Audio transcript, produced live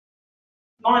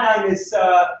My name is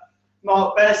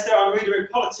Mark Bannister. I'm Reader in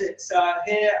Politics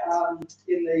here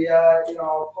in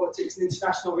our Politics and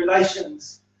International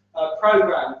Relations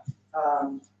programme.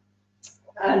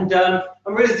 I'm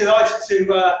really delighted to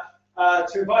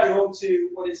invite you all to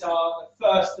what is our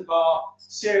first of our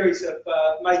series of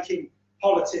Making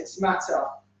Politics Matter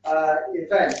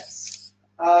events.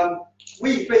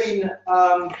 We've been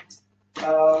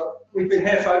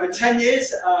here for over 10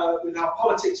 years with our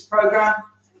politics programme.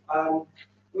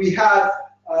 We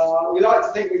like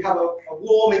to think we have a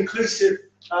warm, inclusive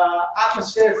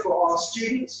atmosphere for our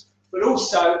students, but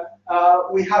also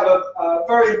we have a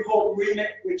very important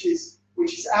remit, which is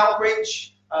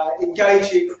outreach,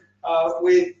 engaging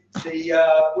with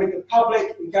the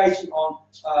public, engaging on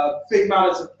big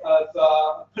matters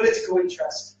of political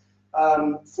interest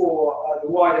for the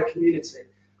wider community.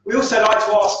 We also like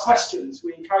to ask questions.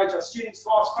 We encourage our students to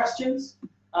ask questions,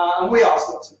 and we ask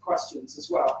lots of questions as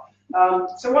well.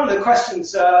 So one of the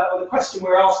questions, or the question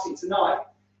we're asking tonight,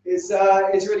 is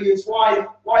really why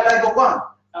Labour won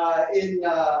in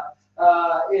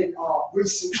our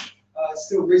recent,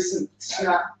 still recent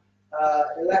snap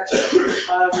election.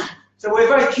 So we're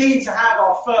very keen to have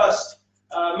our first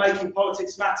Making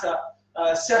Politics Matter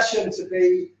session to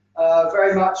be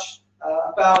very much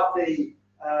about the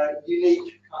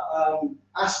unique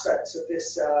aspects of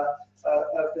this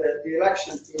of the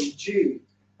election in June.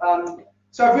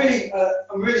 So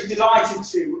I'm really delighted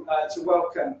to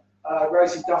welcome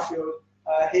Rosie Duffield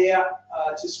here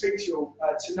to speak to you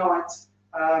tonight.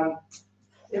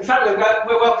 In fact,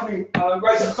 we're welcoming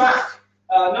Rosie back,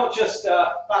 not just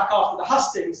back after the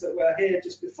hustings that were here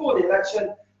just before the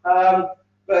election,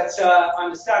 but I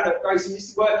understand that Rosie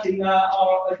used to work in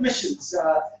our admissions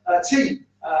team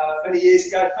many years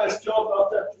ago, first job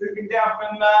after moving down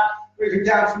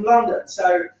from London.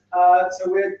 So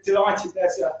we're delighted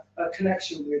there's a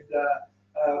connection with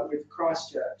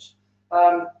Christ Church.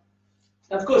 And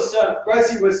of course,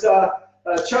 Rosie was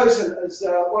chosen as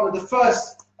one of the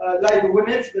first Labour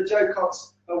women for the Joe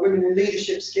Cox Women in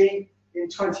Leadership Scheme in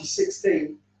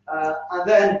 2016, and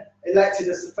then elected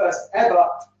as the first ever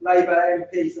Labour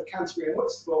MP for Canterbury and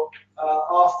Whitstable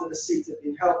after the seat had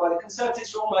been held by the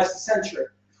Conservatives for almost a century,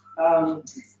 and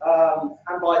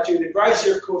by Julian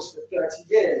Brazier, of course, for 30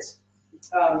 years.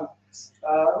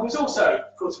 Who was also,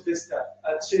 of course, a visitor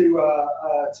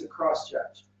to Christ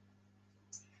Church.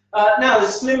 Now, the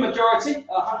slim majority,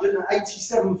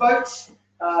 187 votes,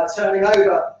 turning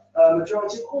over a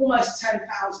majority of almost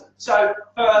 10,000. So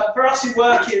for us who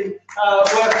work in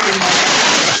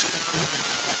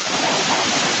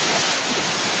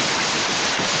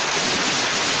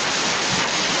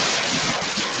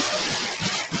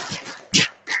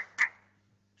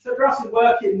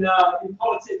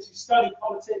politics, who study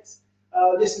politics,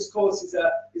 this, of course, is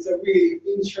a really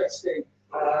interesting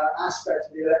aspect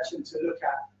of the election to look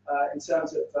at in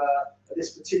terms of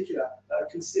this particular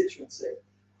constituency.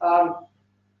 Now,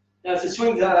 it's a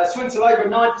swing to Labour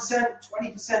of 9%,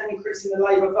 20% increase in the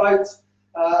Labour vote,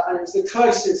 and it was the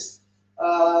closest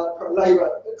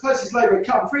Labour had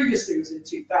come previously was in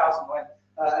 2000 when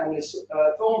Emily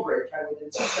Thornberry came within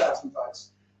 2,000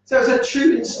 votes. So it was a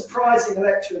truly surprising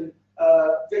election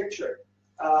victory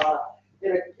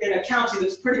in a county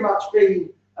that's pretty much been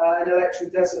an electoral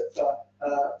desert for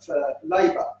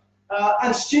Labour.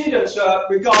 And students are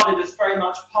regarded as very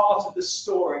much part of the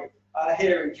story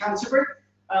here in Canterbury.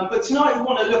 But tonight we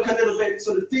want to look a little bit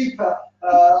sort of deeper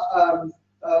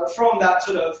from that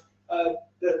sort of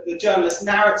the journalist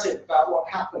narrative about what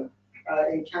happened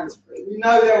in Canterbury. We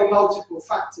know there were multiple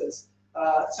factors.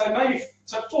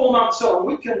 So 4 months on,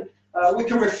 we can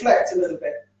reflect a little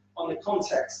bit on the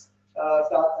context of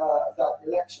that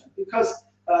election, because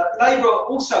Labour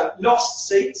also lost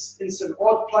seats in some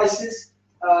odd places.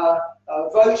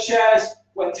 Vote shares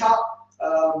went up,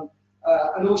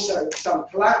 and also some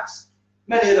collapsed.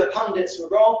 Many of the pundits were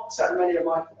wrong. So many of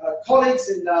my colleagues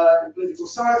in political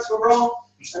science were wrong,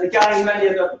 and again, many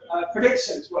of the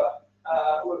predictions were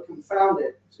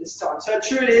confounded this time. So a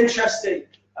truly interesting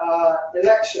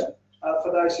election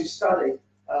for those who study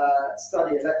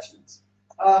elections.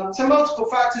 So multiple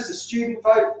factors: the student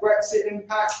vote, Brexit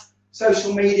impact,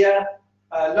 social media,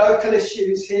 local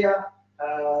issues here,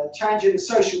 changing the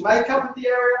social makeup of the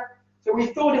area. So we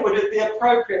thought it would be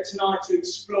appropriate tonight to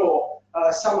explore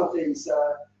some of these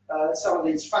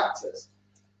factors.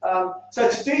 So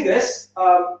to do this,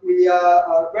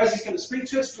 Rosie's going to speak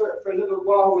to us for a little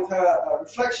while with her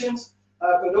reflections,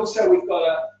 but also we've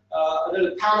got a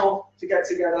little panel to get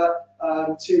together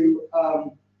to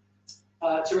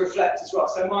reflect as well.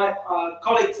 So my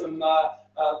colleague from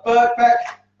Birkbeck,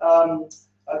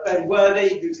 Ben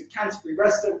Worthy, who's a Canterbury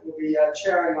resident, will be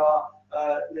chairing our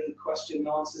little question and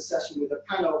answer session with a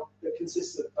panel that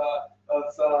consists of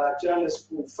journalist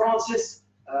Paul Francis,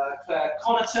 Claire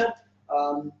Connaughton,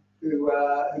 who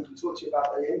can talk to you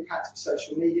about the impact of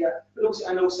social media, but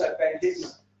also Ben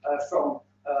Hickman from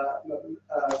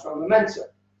Momentum.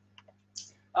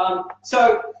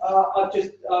 So I've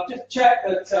just checked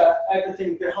that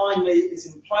everything behind me is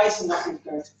in place and nothing's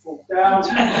going to fall down. We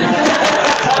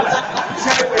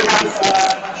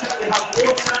have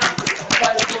water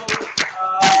available,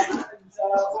 and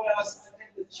what else? I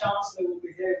think the Chancellor will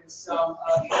be here with some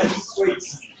sweets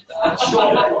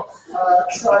shortly.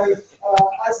 So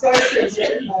as those things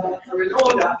are in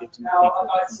order, now I'd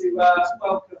like to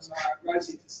welcome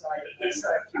Rosie to say a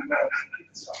few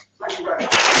words. Thank you very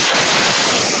much.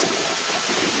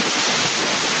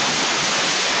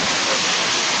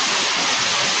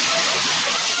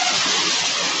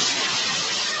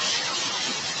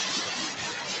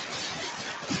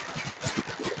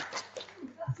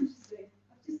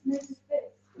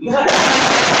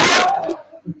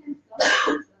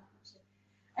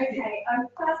 Okay,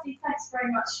 firstly, thanks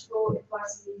very much for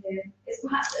inviting me here. It's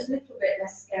perhaps a little bit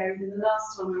less scary than the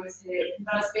last time I was here, when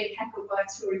I was being heckled by a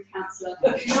Tory councillor.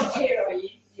 You're not here, are you?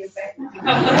 You're back. And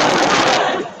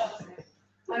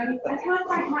can I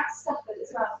thank Max Stafford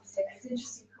as well for his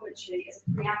interesting commentary as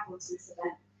a preamble to this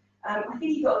event. I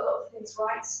think he got a lot of things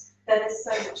right, though there's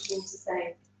so much more to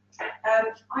say.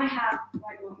 I have,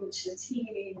 like Mark mentioned, a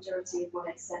teeming majority of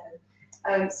 187.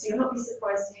 So you'll not be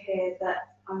surprised to hear that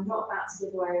I'm not about to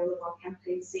give away all of our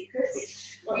campaign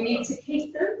secrets. We need to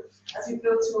keep them as we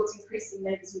build towards increasing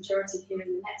Labour's majority here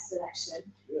in the next election,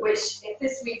 which, if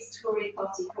this week's Tory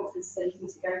party conference is anything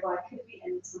to go by, could be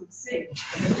any time soon.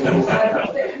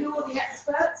 But you're the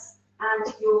experts and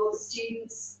you're the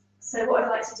students, so what I'd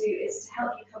like to do is to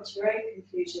help you come to your own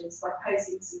conclusions by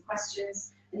posing some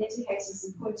questions and indicating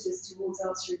some pointers towards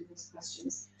answering those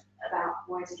questions about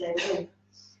why did Labour win.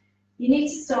 You need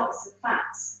to start with some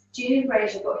facts. Julian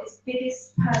Brazier got his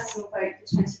biggest personal vote for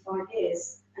 25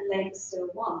 years, and Labour still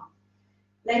won.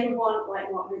 Labour won, like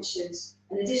Mark mentioned,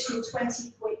 an additional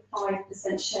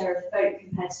 20.5% share of the vote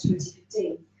compared to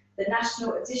 2015. The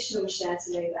national additional share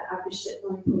to Labour averaged at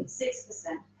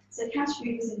 9.6%, so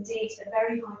Canterbury was indeed a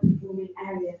very high-performing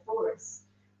area for us.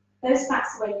 Those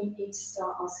facts are when you need to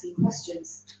start asking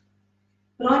questions.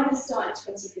 But I'm going to start in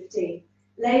 2015.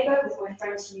 Labour, with my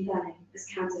friend Hugh Lanning as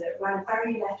candidate, ran a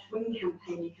very left-wing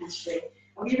campaign in Canterbury,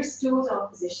 and we restored our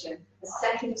position as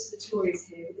second to the Tories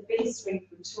here, with the biggest swing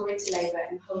from Tory to Labour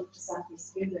in the whole of the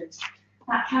south-east of England.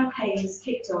 That campaign was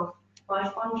kicked off by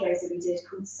a fundraiser we did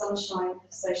called Sunshine of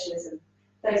Socialism.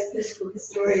 Those political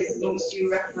historians amongst you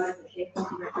recognise the key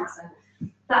referencer.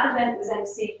 That event was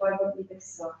emceed by Rosie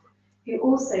Duffield, who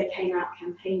also came out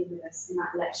campaigning with us in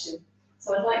that election.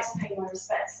 So I'd like to pay my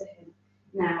respects to him.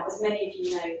 Now, as many of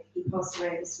you know, he passed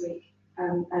away this week,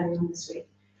 earlier on this week.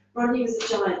 Rodney was a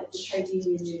giant of the trade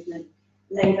union movement,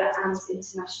 Labour and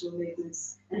international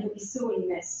movements, and he'll be sorely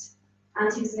missed.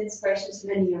 And he was an inspiration to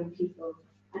many young people,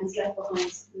 and he's left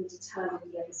behind an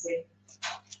determined legacy.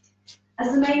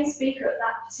 As the main speaker at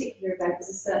that particular event was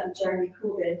a certain Jeremy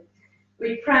Corbyn,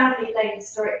 we proudly laid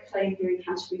historic claim here in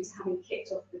Canterbury to having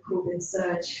kicked off the Corbyn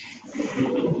surge.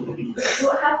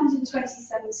 What happened in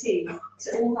 2017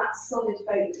 to all that solid vote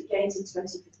that we gained in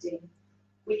 2015?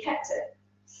 We kept it.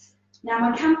 Now,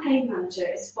 my campaign manager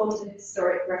is fond of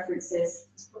historic references.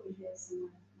 It's probably here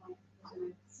somewhere. I don't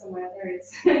know, somewhere, there it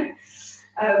is.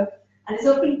 And is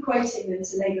often quoting them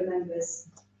to Labour members.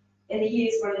 In the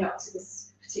years running up to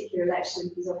this particular election,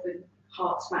 he's often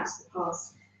harked back to the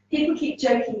past. People keep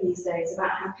joking these days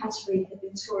about how Canterbury had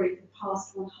been Tory for the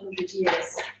past 100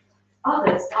 years.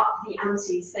 Others up the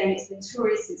ante, saying it's been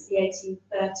Tory since the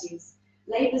 1830s.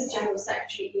 Labour's General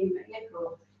Secretary Ian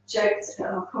McNichol joked at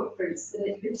our conference that it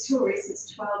had been Tory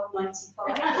since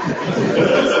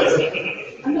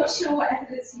 1295. I'm not sure what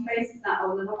evidence he bases that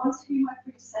on, and I wonder who my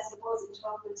predecessor was in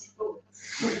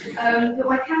 1294. But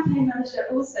my campaign manager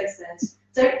also said,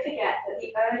 don't forget that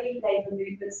the early Labour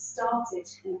movement started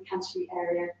in the Canterbury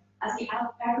area as the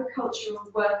agricultural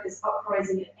workers'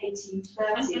 uprising of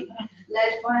 1830,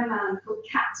 led by a man called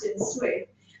Captain Swig,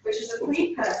 which was a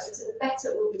precursor to the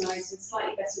better organised and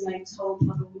slightly better known Toll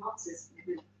Puddle Martyrs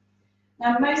movement.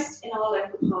 Now, most in our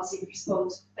local party would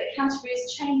respond that Canterbury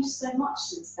has changed so much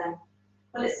since then.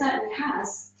 Well, it certainly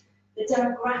has. The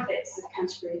demographics of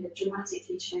Canterbury have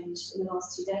dramatically changed in the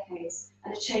last 2 decades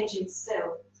and are changing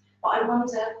still. But I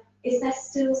wonder, is there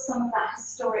still some of that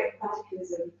historic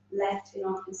radicalism left in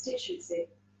our constituency?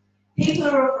 People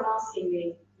are often asking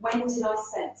me, when did I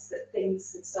sense that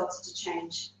things had started to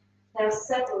change? there were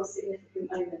several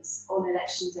significant moments on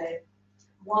election day.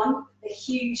 One, the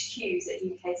huge queues at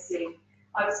UKC.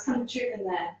 I was kind of driven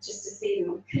there just to see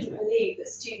them. I couldn't believe that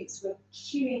students were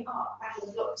queuing up around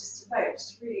the block just to vote.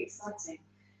 It's really exciting.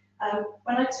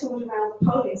 When I toured around the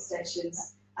polling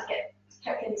stations, I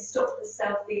kept getting stopped for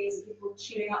selfies and people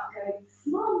queuing up going,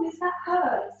 "Mum, is that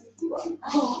her?"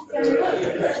 Oh,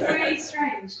 it's really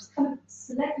strange. It's kind of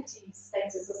celebrity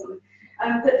status or something.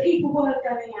 But people were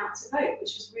going out to vote,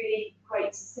 which was really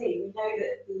great to see. We know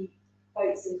that the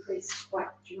votes increased quite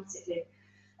dramatically.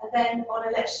 And then on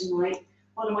election night,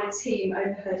 one of my team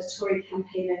overheard a Tory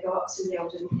campaigner go up to the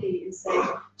old MP and say,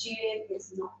 "Julian,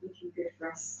 it's not looking good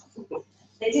for us."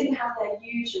 They didn't have their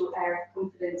usual air of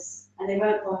confidence, and they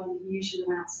weren't buying the usual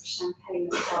amounts of champagne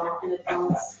at the bar in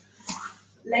advance.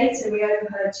 Later, we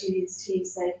overheard Julian's team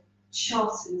say,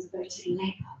 "Charlton has voted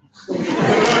Labour." That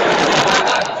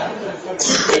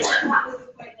was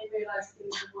the point they realised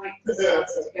things might start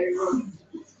to go wrong.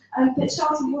 But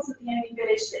Charlton wasn't the only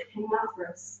village that came out for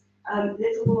us.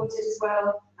 Liverpool did as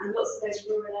well, and lots of those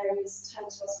rural areas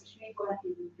turned to us, which we weren't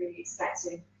even really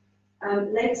expecting.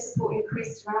 Labour support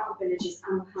increased throughout the villages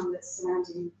and the hamlets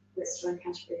surrounding Whitstable and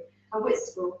Canterbury, and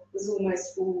Whitstable was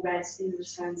almost all red in the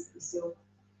returns that we saw.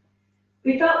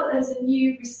 We felt that there was a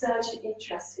new resurgent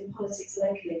interest in politics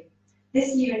locally.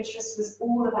 This new interest was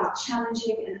all about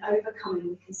challenging and overcoming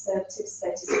the Conservative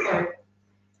status quo.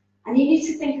 And you need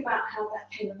to think about how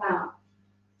that came about.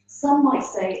 Some might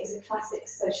say it was a classic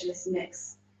socialist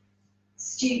mix.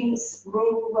 Students,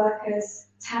 rural workers,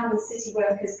 town and city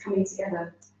workers coming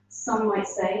together. Some might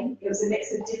say it was a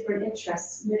mix of different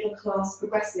interests, middle-class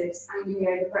progressives angry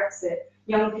over Brexit,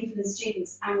 young people and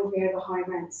students angry over high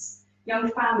rents, young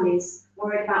families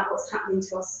worried about what's happening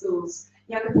to our schools,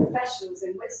 younger professionals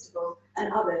in Whitstable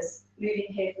and others moving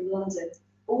here from London,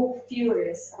 all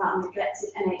furious about a neglected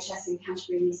NHS in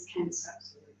Canterbury and East Kent.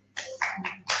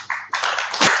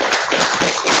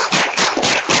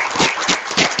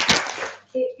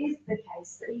 It is the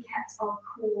case that we kept our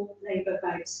core Labour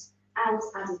vote and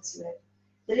added to it.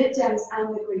 The Lib Dems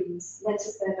and the Greens lent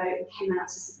us their vote and came out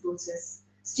to support us.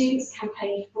 Students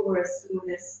campaigned for us and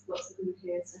with us, lots of them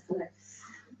here, so hello.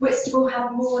 Whitstable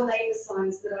had more Labour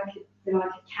signs than I could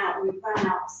count, and we ran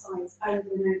out of signs over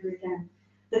and over again.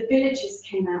 The villagers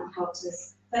came out and helped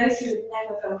us. Those who had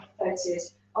never voted,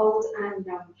 old and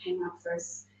young, came out for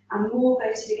us, and more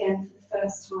voted again for the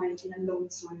first time in a long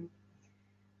time.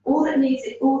 All that needs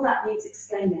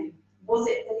explaining. Was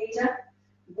it the leader?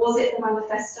 Was it the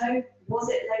manifesto? Was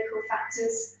it local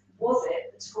factors? Was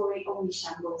it the Tory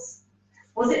omni-shambles?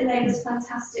 Was it Labour's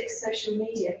fantastic social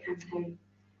media campaign?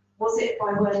 Was it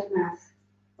by word of mouth?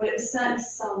 Well, it was certainly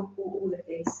some or all of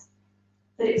these.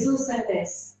 But it was also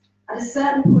this. At a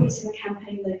certain point in the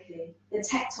campaign locally, the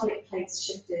tectonic plates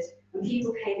shifted and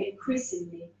people came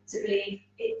increasingly to believe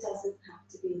it doesn't have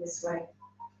to be this way.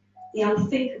 The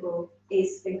unthinkable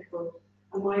is thinkable,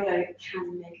 and my vote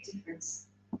can make a difference.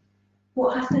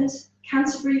 What happened?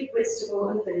 Canterbury, Whitstable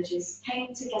and the villages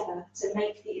came together to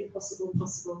make the impossible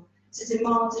possible, to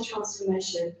demand a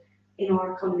transformation in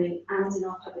our economy and in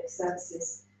our public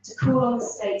services, to call on the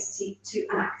states to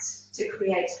act, to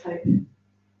create hope.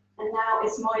 And now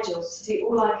it's my job to do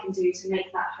all I can do to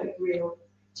make that hope real,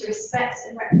 to respect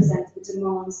and represent the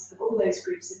demands of all those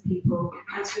groups of people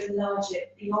and to enlarge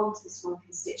it beyond this one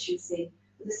constituency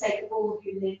for the sake of all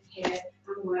who live here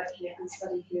and work here and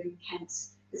study here in Kent.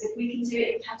 Because if we can do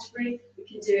it in Canterbury, we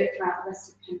can do it throughout the rest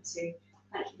of Kent too.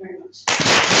 Thank you very much.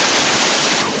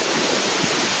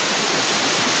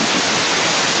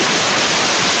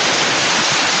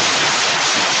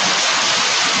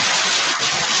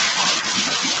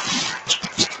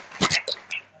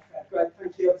 Okay, great,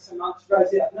 thank you ever so much,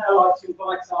 Rosie. I'd now like to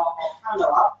invite our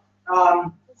panel up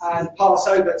and pass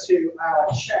over to our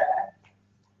chair,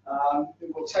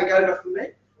 who will take over from me.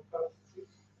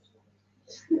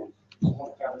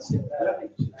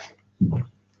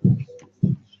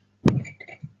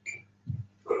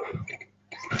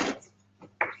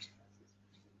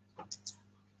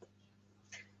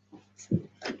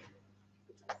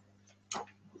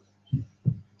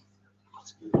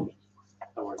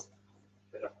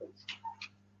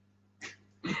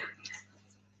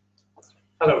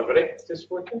 Hello everybody, is this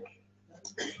working?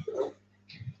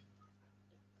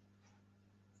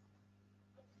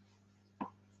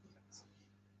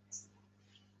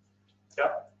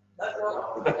 Yeah.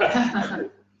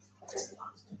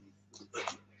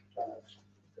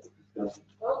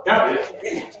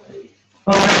 Yeah.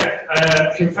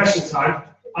 Okay, confession time.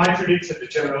 I predicted the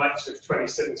general election of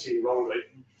 2017 wrongly.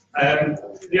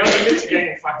 The only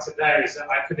mitigating factor there is that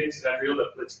I predicted every other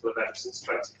political event since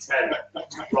 2010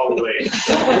 wrongly.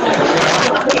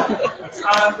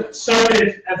 And so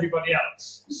did everybody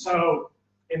else. So,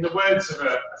 in the words of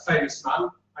a famous man,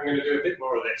 I'm going to do a bit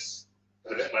more of this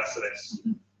and a bit less of this.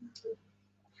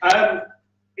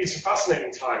 It's a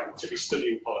fascinating time to be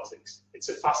studying politics. It's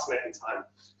a fascinating time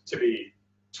to be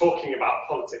talking about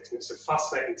politics, and it's a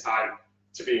fascinating time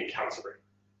to be in Canterbury.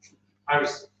 I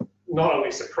was not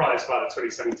only surprised by the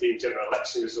 2017 general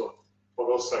election result, but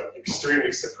also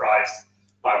extremely surprised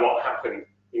by what happened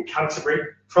in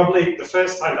Canterbury. Probably the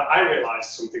first time that I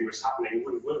realised something was happening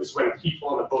was when people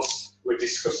on a bus were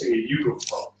discussing a YouGov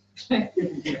poll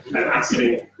and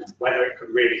asking whether it could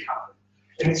really happen.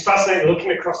 And it's fascinating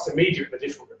looking across the media at the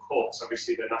different reports.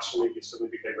 Obviously, the national media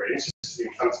suddenly became very interested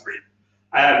in Canterbury.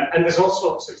 And there's all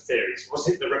sorts of theories. Was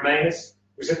it the Remainers?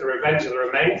 Was it the revenge of the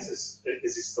Remainers, as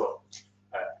is thought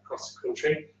across the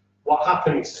country? What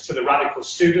happened to the radical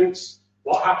students?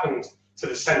 What happened to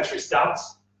the centrist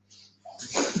dads?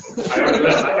 I already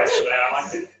learned that yesterday, I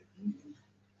liked it.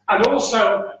 And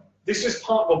also, this was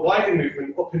part of a wider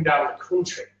movement up and down the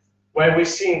country, where we're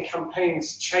seeing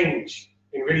campaigns change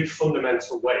in really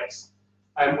fundamental ways.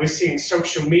 And we're seeing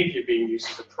social media being used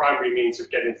as a primary means of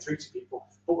getting through to people.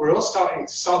 But we're all starting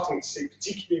to see,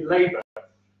 particularly Labour,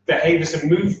 behave as a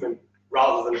movement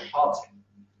rather than a party.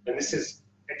 And this is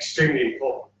extremely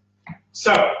important.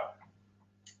 So,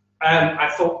 I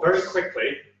thought very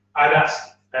quickly, I'd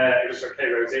ask, it was okay,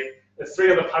 Rosie, the three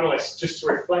other panellists just to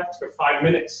reflect for 5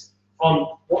 minutes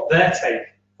on what their take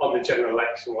on the general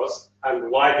election was and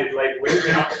why did Labour win. We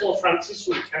have Paul Francis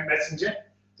from Kent Messenger,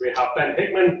 we have Ben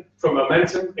Hickman from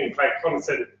Momentum, and Craig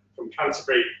Connaughton from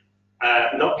Canterbury,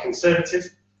 not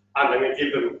Conservative. And I'm going to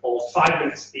give them all 5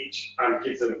 minutes each and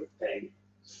give them a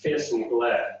fearsome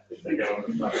glare if they go on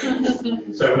the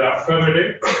platform. So without further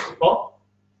ado, Bob?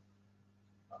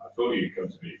 I thought you'd come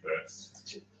to me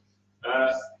first.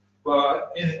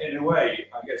 Well, in a way,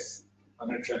 I guess I'm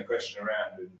going to turn the question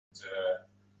around and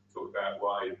talk about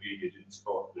why the media didn't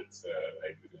spot that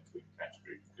Labour were going to win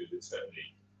Canterbury, because it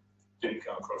certainly didn't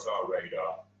come across our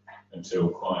radar until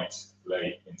quite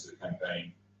late into the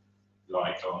campaign,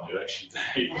 like on election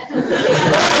day. I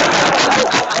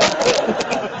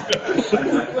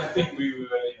think we were,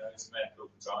 it's mental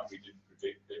at the time, we didn't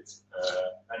predict it,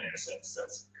 and in a sense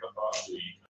that's part of the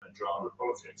kind of drama of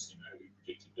politics. We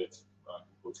predicted that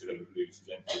Michael Portillo would lose his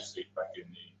MP seat back in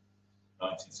the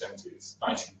 1970s,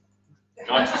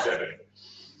 1997.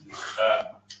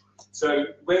 So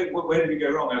where did we go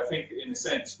wrong? I think, in a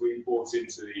sense, we bought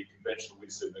into the conventional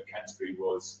wisdom that Canterbury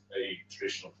was a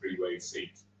traditional three-way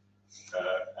seat,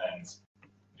 and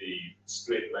the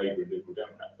split Labour and Liberal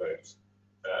Democrat vote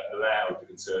allowed the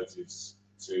Conservatives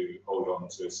to hold on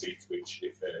to a seat which,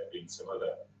 if there had been some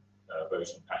other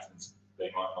voting patterns, they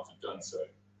might not have done so.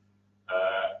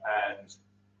 And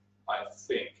I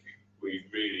think we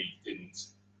really didn't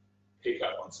pick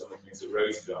up on some of the things that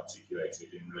Rose had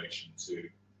articulated in relation to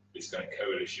this kind of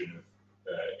coalition of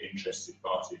interested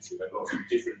parties who had lots of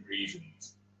different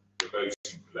reasons for voting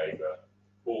for Labour,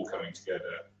 all coming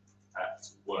together at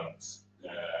once.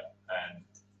 And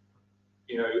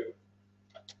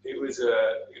it was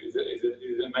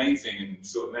an amazing and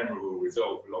sort of memorable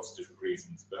result for lots of different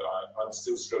reasons. But I'm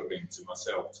still struggling to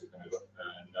myself to kind of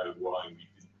know why we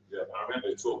didn't do that. I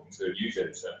remember talking to a news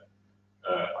editor.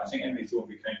 I think Emily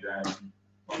Thornby came down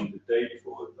on the day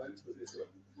before the vote, was it?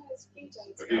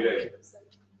 A few days.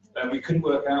 And we couldn't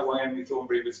work out why Emily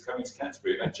Thornby was coming to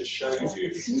Canterbury. That just shows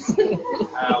you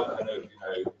how kind of,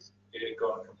 it had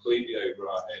gone completely over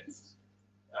our heads.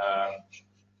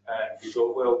 And we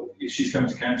thought, well, if she's coming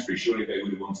to Canterbury, surely they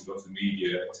would have wanted lots of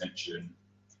media attention.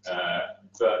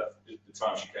 But the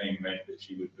time she came meant that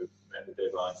she would have met the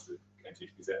deadlines for the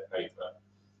Kentish Gazette paper.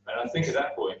 And I think at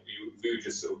that point, we were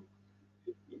just sort of,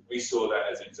 we saw that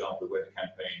as an example of where the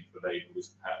campaign for Labour was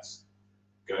perhaps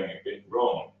going a bit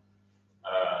wrong.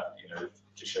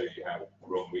 Just shows you how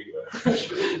wrong we were,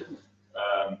 actually.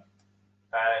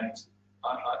 And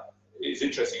it's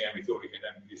interesting, Emily Thornby,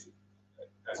 because,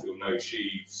 as we all know,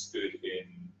 she stood in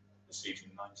the seat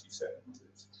in '97,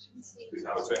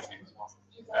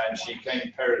 and she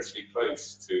came perilously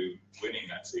close to winning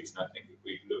that seat. And I think if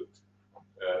we looked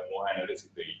more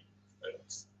analytically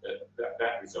at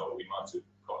that result, we might have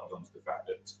gotten onto the fact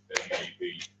that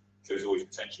maybe there was always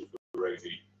potential for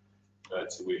Rosie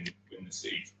to win the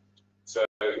seat. So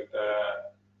I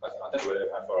don't know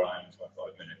how far I am into my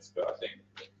 5 minutes, but I think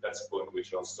that's the point at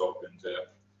which I'll stop and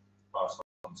pass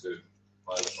on to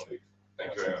my other colleagues.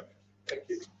 Thank you very much. Thank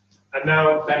you. And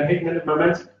now Ben Hickman of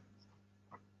Momentum.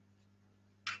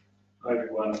 Hi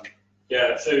everyone.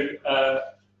 Yeah, so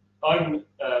I'm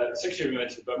Secretary of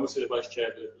Momentum, but I'm also the Vice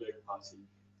Chair of the Labour Party.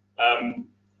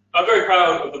 I'm very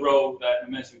proud of the role that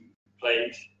Momentum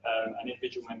played and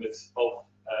individual members of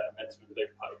Momentum of the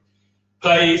Labour Party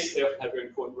plays. They often have very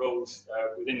important roles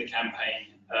within the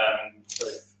campaign,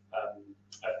 both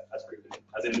as a group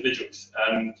as individuals.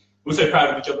 I'm also proud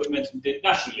of the job that Momentum did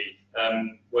nationally,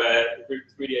 where the group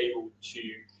was really able to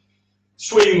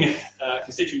swing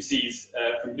constituencies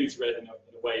from blue to red in a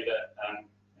way that,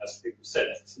 as people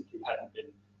said, simply hadn't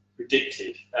been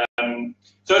predicted.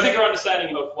 So I think our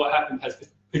understanding of what happened has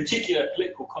particular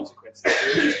political consequences.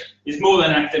 It's more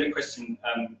than an academic question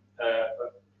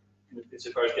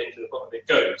insofar as getting to the bottom of it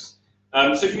goes.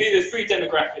 So for me, there's three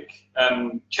demographic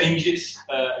changes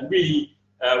and really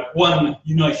one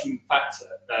uniting factor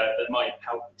that might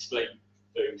help explain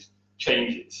those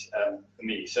changes for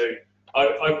me. So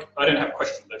I don't have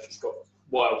questions, I've just got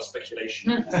wild speculation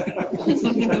and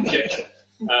conjecture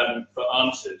for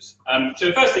answers. So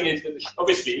the first thing is that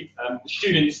obviously the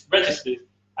students registered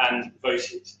and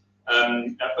voted.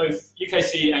 At both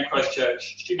UKC and Christ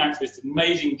Church, student activists did an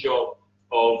amazing job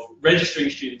of registering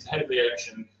students ahead of the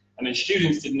election, and then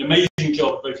students did an amazing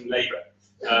job of voting Labour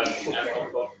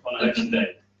on election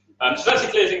day. So that's a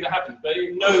clear thing that happened, but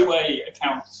in no way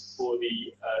accounts for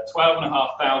the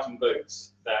 12,500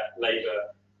 votes that Labour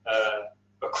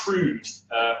accrued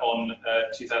on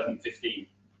 2015.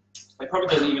 It probably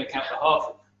doesn't even account for half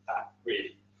of that,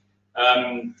 really.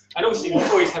 And obviously the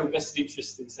Tories have a vested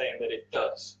interest in saying that it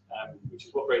does, which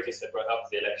is what Brazier said right after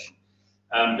the election,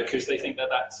 because they think that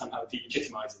that somehow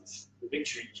delegitimises the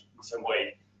victory in some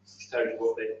way, to tell you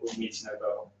what you need to know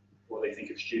about what they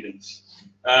think of students.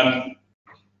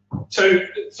 So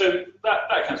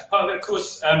that accounts for part of it. Of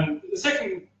course, the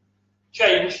second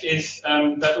change is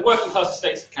that the working class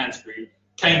estates of Canterbury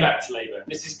came back to Labour.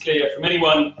 This is clear from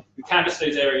anyone who canvassed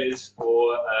those areas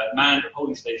or manned a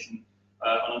polling station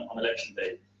on election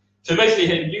day. So basically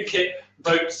here UKIP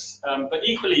votes, but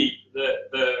equally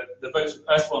the votes of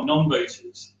erstwhile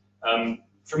non-voters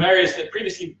from areas that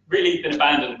previously really been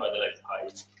abandoned by the Labour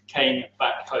Party came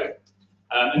back home.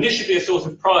 And this should be a source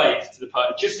of pride to the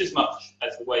party just as much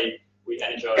as the way we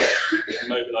energise and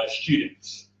mobilise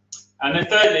students. And then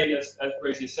thirdly, as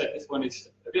Rosie said, this one is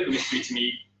a bit of a mystery to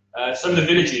me, some of the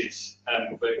villages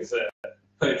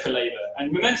voted for Labour.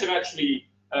 And Momentum actually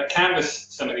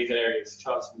canvassed some of these areas,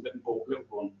 Charleston, Liverpool,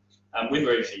 with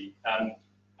Rosie.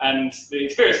 And the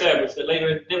experience there was that Labour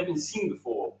had never been seen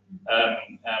before.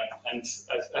 And as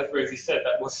Rosie said,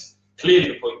 that was clearly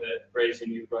the point that Rosie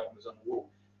knew the writing was on the wall.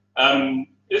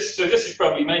 So this is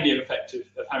probably mainly an effect of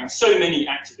having so many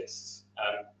activists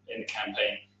in the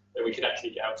campaign that we could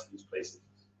actually get out to these places.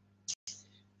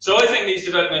 So I think these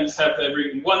developments have their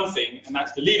root in one thing, and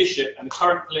that's the leadership and the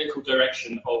current political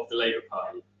direction of the Labour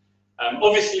Party.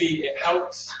 Obviously, it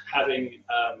helps having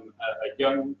a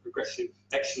young, progressive,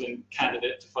 excellent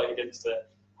candidate to fight against the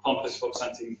pompous,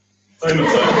 fox-hunting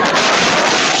homophobe.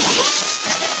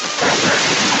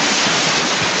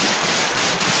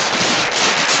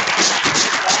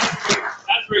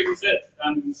 As Brazier said,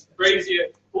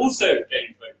 Brazier also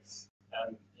gained votes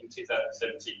in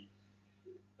 2017.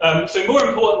 So more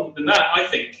important than that, I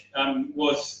think,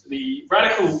 was the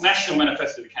radical national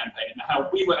manifesto of the campaign and how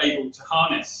we were able to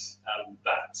harness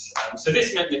that. So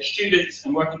this meant that students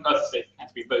and working class estates had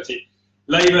to be voted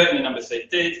Labour in the numbers they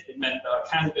did. It meant that our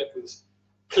candidate was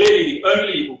clearly the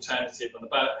only alternative on the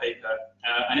ballot paper,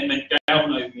 and it meant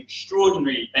galvanising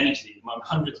extraordinary energy among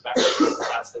hundreds of activists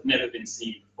that had never been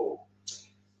seen before.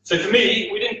 So for me,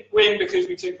 we didn't win because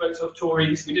we took votes off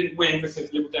Tories. We didn't win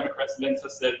because Liberal Democrats lent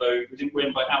us their vote. We didn't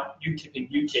win by out-UKIPing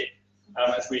UKIP,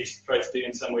 as we tried to do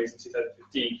in some ways in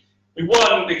 2015. We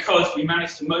won because we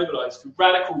managed to mobilise through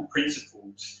radical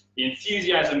principles the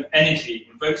enthusiasm, energy,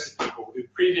 and votes of people who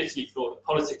previously thought that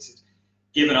politics had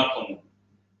given up on them.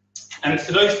 And it's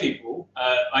to those people,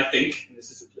 I think, and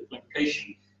this is a political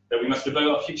implication, that we must devote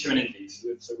our future energies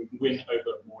so we can win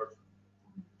over more of them.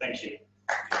 Thank you.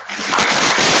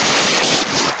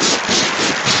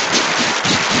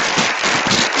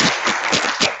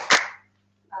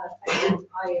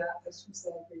 I just want to say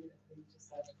I agree with what you just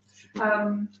said.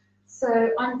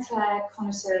 So I'm Claire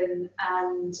Connaughton,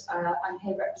 and I'm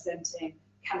here representing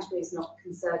Canterbury is Not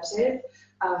Conservative,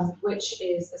 which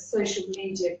is a social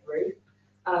media group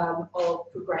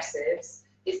of progressives.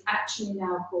 It's actually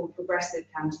now called Progressive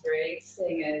Canterbury,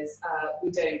 seeing as we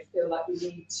don't feel like we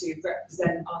need to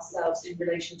represent ourselves in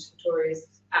relation to the Tories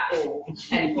at all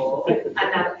anymore. And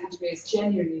now that Canterbury is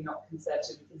genuinely not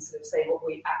conservative, we can sort of say what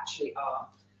we actually are.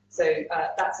 So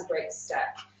that's a great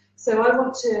step. So I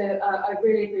want to, I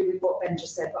really agree with what Ben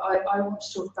just said, but I want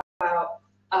to talk about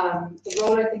The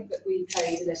role I think that we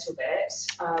played a little bit,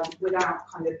 without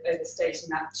kind of overstating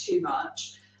that too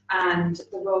much, and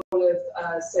the role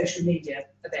of social media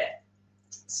a bit.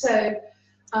 So,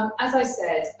 as I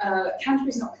said,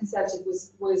 Canterbury's Not Conservative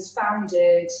was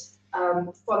founded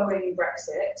following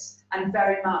Brexit, and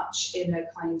very much in a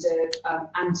kind of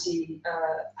anti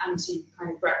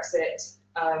kind of Brexit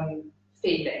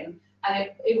feeling. And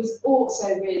it was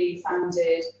also really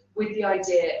founded with the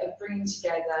idea of bringing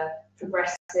together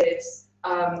progressives,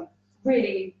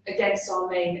 really against our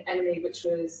main enemy, which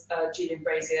was Julian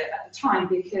Brazier at the time,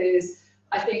 because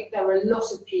I think there were a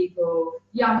lot of people,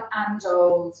 young and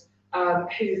old,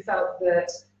 who felt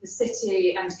that the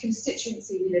city and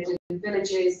constituency we lived in,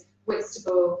 villages,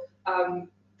 Whitstable,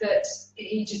 that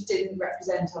he just didn't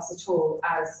represent us at all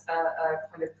as a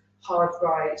kind of hard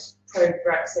right,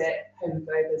 pro-Brexit,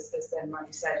 homophobe, as Ben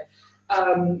rightly said.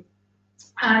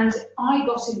 And I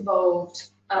got involved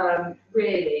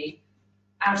really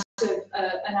out of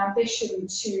an ambition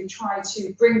to try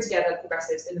to bring together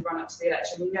progressives in the run-up to the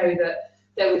election. We know that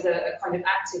there was a kind of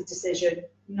active decision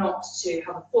not to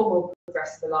have a formal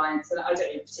progressive alliance, and I don't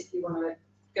even particularly want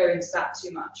to go into that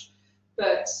too much.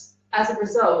 But as a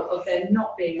result of there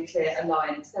not being a clear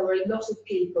alliance, there were a lot of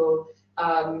people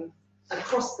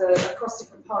across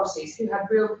different parties who had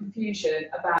real confusion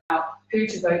about who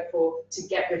to vote for to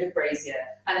get rid of Brazier.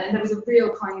 And there was a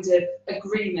real kind of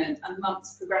agreement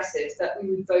amongst progressives that we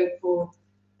would vote for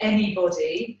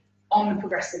anybody on the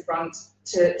progressive front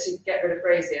to get rid of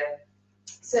Brazier.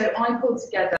 So I pulled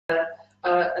together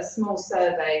a small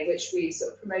survey which we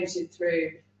sort of promoted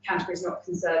through Canterbury's Not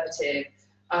Conservative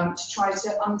to try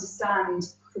to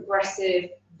understand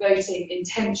progressive voting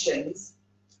intentions.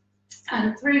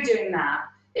 And through doing that,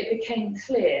 it became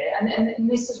clear, and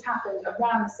this had happened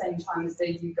around the same time as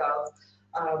the YouGov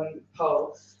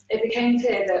poll, it became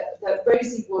clear that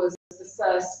Rosie was the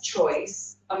first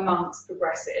choice amongst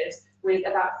progressives, with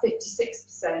about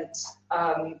 56%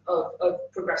 of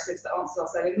progressives that answered our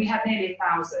survey. We had nearly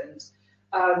 1,000.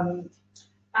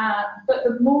 But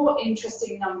the more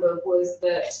interesting number was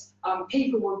that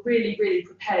people were really, really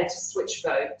prepared to switch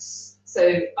votes.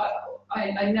 So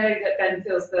I know that Ben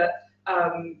feels that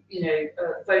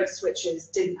vote switches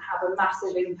didn't have a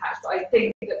massive impact, but I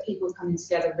think that people coming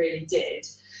together really did.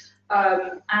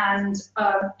 And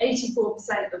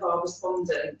 84% of our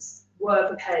respondents were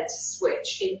prepared to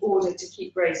switch in order to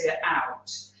keep Brazier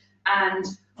out. And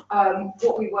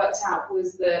what we worked out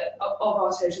was that of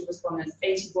our total respondents,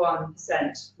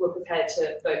 81% were prepared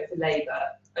to vote for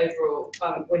Labour overall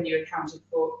when you accounted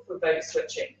for vote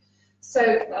switching.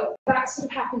 So that sort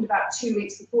of happened about 2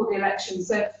 weeks before the election.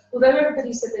 So although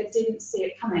everybody said they didn't see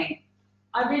it coming,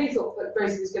 I really thought that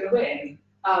Rosie was going to win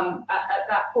at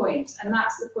that point. And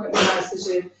that's the point where I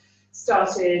sort of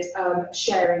started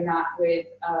sharing that with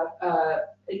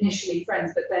initially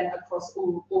friends, but then across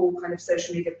all kind of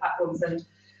social media platforms. And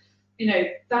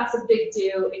that's a big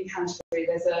deal in Canterbury.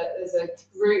 There's a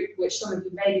group which some of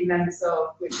you may be members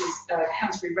of, which is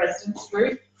Canterbury Residents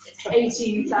Group. It's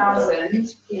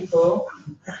 18,000 people,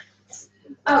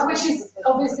 which is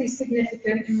obviously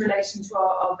significant in relation to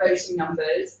our voting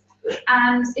numbers.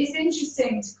 And it's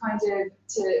interesting to kind of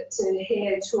to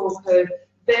hear talk of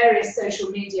various social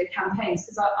media campaigns,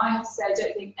 because I have to say I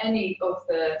don't think any of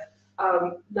the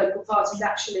local parties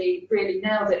actually really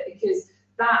nailed it, because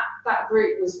that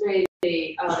group was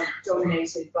really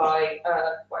dominated by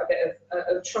quite a bit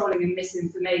of trolling and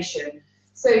misinformation.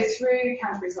 So through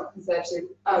Canterbury's Not Conservative,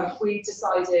 we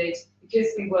decided,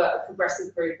 because we were a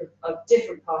progressive group of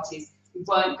different parties, we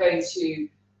weren't going to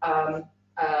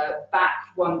back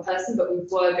one person, but we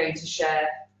were going to share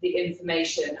the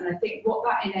information. And I think what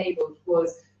that enabled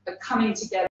was a coming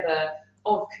together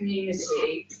of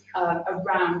community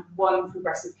around one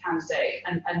progressive candidate,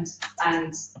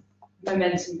 and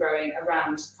momentum growing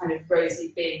around kind of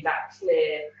Rosie being that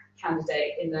clear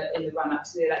candidate in the run up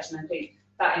to the election. I think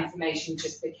that information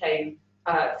just became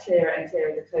clearer and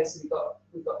clearer the closer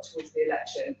we got towards the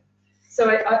election. So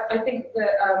I think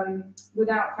that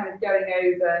without kind of going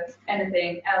over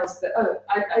anything else, that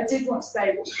I did want to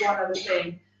say one other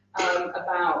thing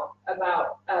about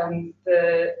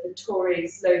the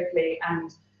Tories locally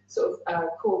and sort of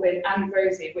Corbyn and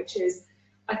Rosie, which is,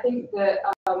 I think that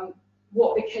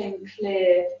what became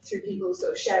clear through people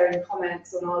sort of sharing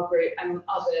comments on our group and on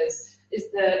others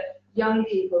is that young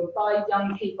people, by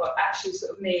young people, actually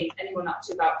sort of mean anyone up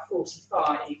to about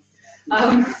 45.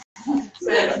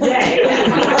 So, yay!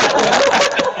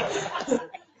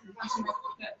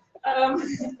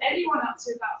 Anyone up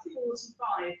to about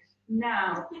 45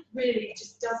 now really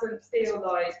just doesn't feel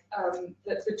like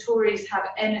that the Tories have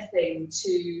anything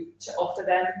to offer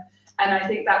them. And I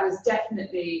think that was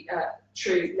definitely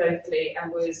true locally,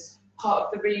 and was part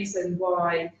of the reason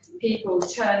why people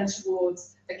turned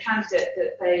towards a candidate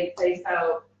that they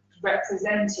felt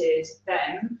represented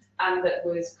them and that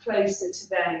was closer to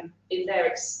them in their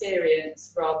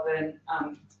experience, rather than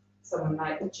someone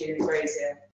like Julian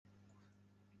Brazier.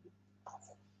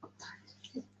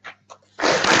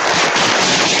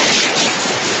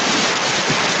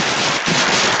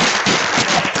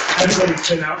 Everybody's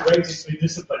been outrageously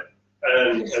disciplined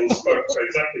and spoke for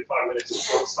exactly 5 minutes,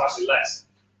 or slightly less.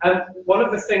 And one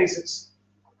of the things that's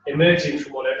emerging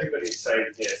from what everybody's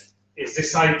saying here is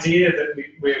this idea that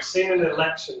we've seen an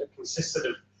election that consisted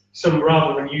of some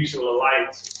rather unusual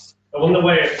alliances. And one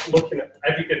way of looking at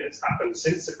everything that's happened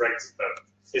since the Brexit vote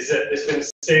is that there's been a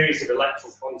series of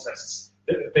electoral contests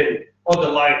that have been odd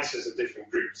alliances of different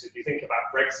groups. If you think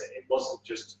about Brexit, it wasn't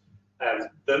just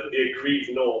the aggrieved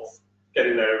North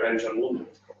getting their revenge on London,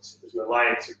 of course. It was an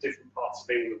alliance of different parts of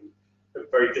England of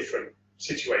very different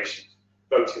situations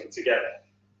voting together.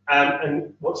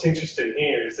 And what's interesting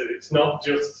here is that it's not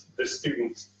just the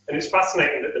students, and it's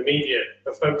fascinating that the media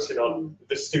are focusing on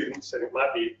the students, and it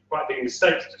might be quite a big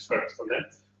mistake to just focus on them,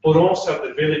 but also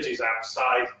the villages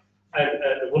outside, and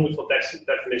the wonderful definition,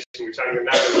 which I'm going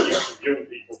to now use of young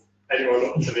people, anyone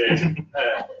up to the age of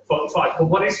 45. But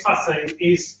what is fascinating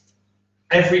is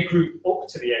every group up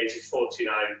to the age of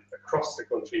 49 across the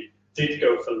country did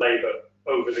go for Labour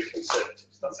over the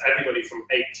Conservatives. That's everybody from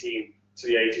 18 to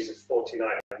the ages of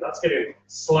 49. And that's getting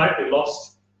slightly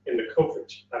lost in the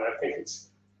coverage. And I think it's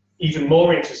even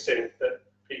more interesting that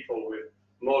people with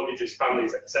mortgages,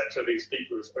 families, etc., these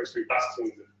people who are supposed to be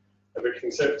bastions of a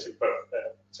Conservative vote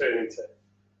turn into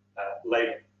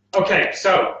Labour. Okay,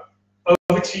 so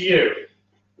over to you.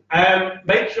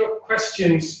 Make your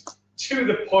questions to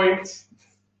the point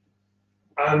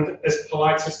and as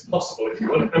polite as possible, if you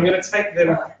want. I'm going to take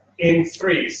them in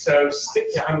threes, so stick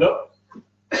your hand up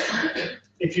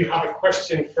if you have a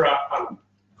question for our panel.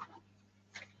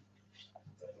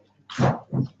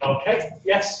 Okay,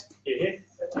 yes, you're here.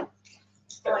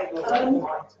 Okay,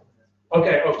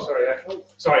 oh, sorry.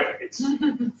 Sorry, it's,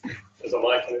 there's a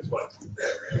mic in its way.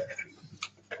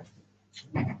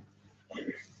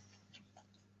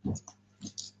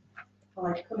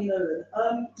 Hi, Connie Owen.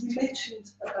 You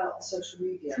mentioned about social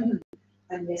media,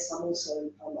 and yes, I'm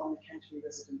also on the Canterbury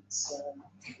residents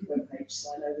webpage, so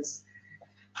I know there's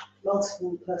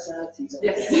multiple personalities on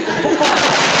Yes.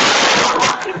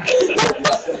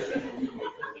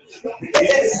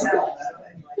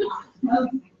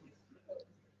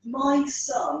 My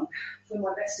son, for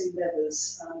my best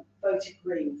endeavours, voted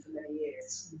Green for many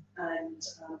years, and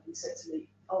he said to me,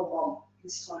 "Oh, Mum,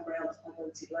 this time round I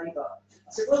voted Labour."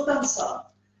 I said, "Well done, son."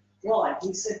 Why?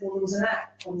 He said, "Well, there was an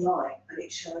app online and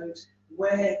it showed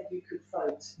where you could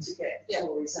vote to get the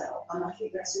Tories out." And I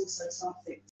think that's also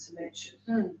something to mention.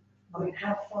 I mean,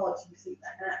 how far do you think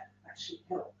that app actually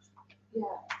helped?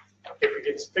 Yeah. If we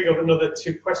could pick up another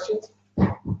two questions.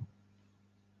 A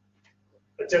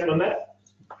gentleman there.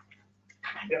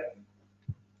 Yeah.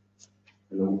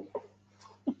 Hello.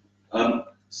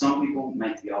 Some people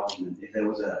make the argument if there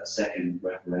was a second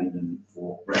referendum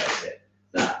for Brexit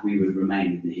that we would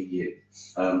remain in the EU.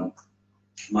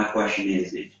 My question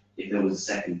is, if there was a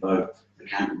second vote for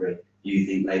Canterbury, do you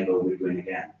think Labour would win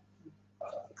again?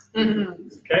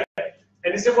 Okay.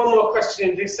 And is there one more question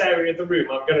in this area of the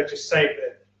room? I'm going to just say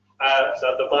that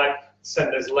the mic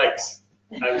send us legs,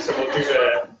 and so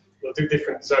we'll do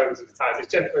different zones at a time. This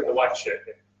gentleman in the white shirt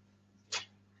here.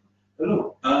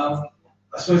 Hello. I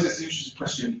suppose it's an interesting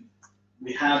question.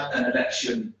 We had an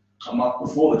election a month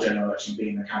before the general election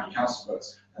being the county council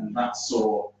votes, and that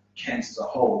saw Kent as a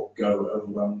whole go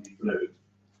overwhelmingly blue,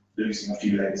 losing a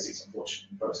few Labour seats, unfortunately,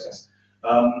 in the process.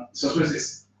 So I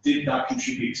suppose did that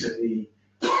contribute to the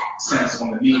sense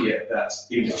among the media that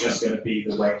it was just going to be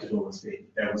the way it had always been?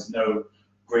 There was no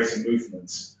greater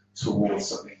movement towards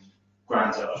something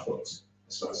grander afoot, I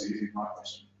suppose, is my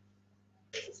question.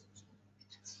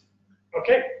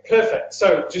 Okay, perfect.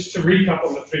 So just to recap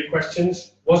on the three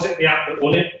questions, was it the app that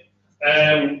won it?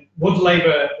 Would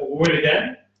Labour win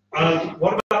again? And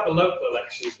what about the local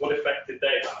elections? What effect did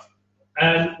they have?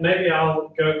 And maybe I'll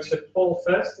go to Paul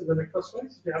first and then across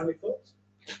ways, if you have any thoughts.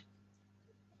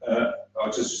 I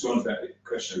just respond to that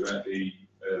question about the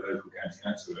local county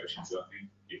council elections. I think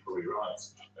you're probably right,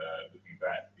 looking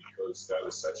back, because that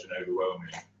was such an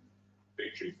overwhelming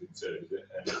victory for Conservatives,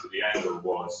 and the angle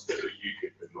was that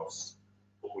UKIP had lost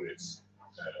all its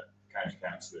county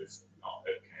councillors at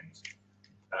Kent.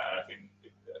 And I think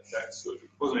that sort of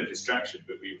wasn't a distraction,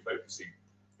 but we were focusing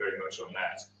very much on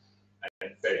that, and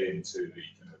it fed into the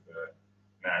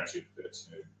kind of narrative that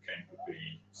Kent would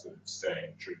be sort of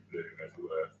staying true blue, as it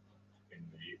were, in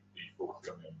the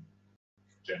forthcoming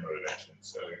general election.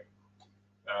 So,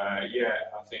 yeah,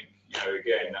 I think,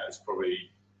 again, that is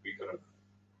probably, we kind of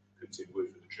consider wood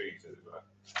for the trees, as it were.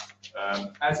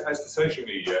 As for social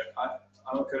media,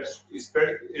 it's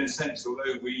very, in a sense,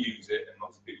 although we use it and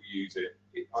lots of people use it,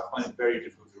 I find it very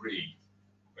difficult to read.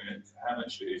 I mean, how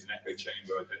much it is an echo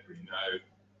chamber, I don't really know.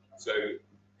 So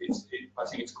I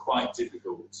think it's quite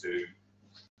difficult to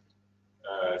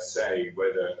say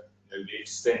whether the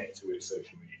extent to which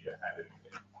social media had an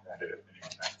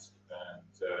impact,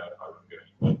 and I wouldn't go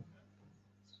any further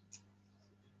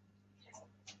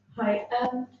than that.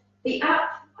 Hi. The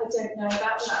app, I don't know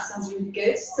about, but that sounds really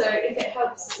good. So if it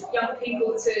helps young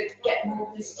people to get more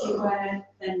politically aware,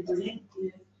 then brilliant.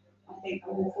 I think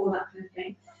I'm all for that kind of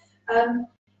thing.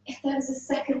 If there was a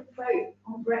second vote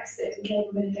on Brexit and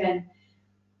Labour win again,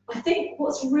 I think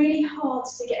what's really hard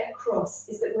to get across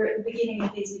is that we're at the beginning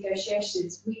of these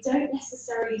negotiations. We don't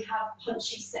necessarily have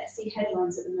punchy, sexy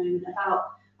headlines at the moment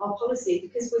about our policy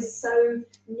because we're so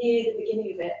near the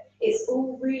beginning of it. It's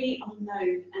all really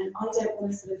unknown, and I don't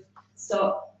want to sort of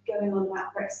start going on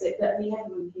about Brexit, but I mean,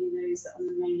 everyone here knows that I'm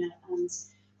a Remainer, and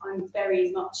I'm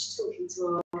very much talking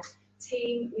to our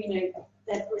team.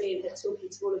 They're brilliant at talking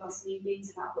to all of us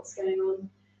newbies about what's going on.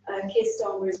 Keir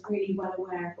Starmer is really well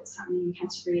aware of what's happening in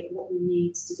Canterbury and what we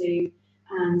need to do,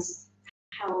 and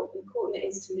how important it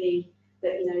is to me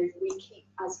that we keep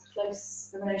as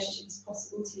close a relationship as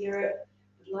possible to Europe.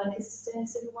 I'd like us to stay in a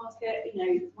single market.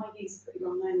 My views are pretty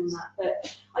well known on that,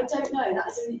 but I don't know.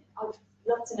 I'd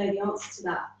love to know the answer to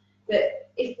that.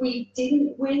 But if we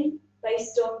didn't win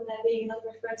based on there being another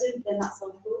referendum, then that's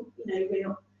our fault. We're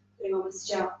not putting our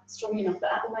message out strong enough.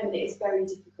 But at the moment, it is very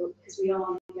difficult because we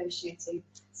are negotiating.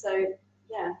 So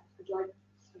yeah, I'd like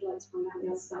to find out the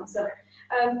answer to that. So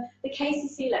the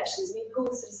KCC elections, Paul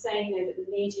was sort of saying that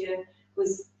the media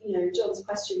was, John's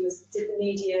question was, did the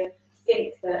media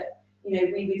think that we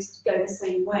would go the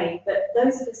same way? But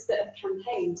those of us that have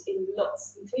campaigned in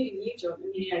lots, including you, John,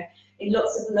 in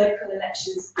lots of local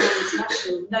elections and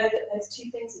international, know that those two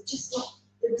things are just not,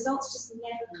 the results just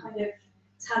never kind of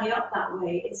tally up that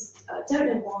way. I don't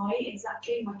know why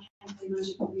exactly, my campaign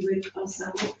manager probably would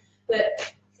understand it,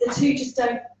 but the two just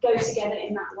don't go together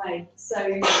in that way. So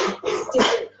it's a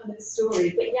different kind of a story.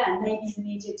 But yeah, maybe the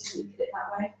media didn't look at it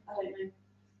that way. I don't know.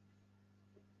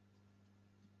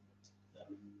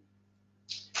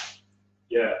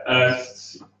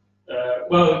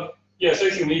 Well, yeah,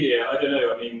 social media, I don't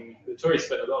know. I mean, the Tories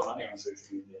spent a lot of money on social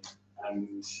media,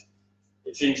 and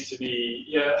it seems to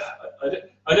be,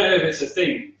 I don't know if it's a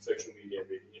thing, social media,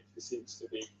 really. It seems to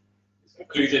be, it's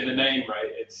included in the name, right?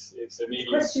 It's a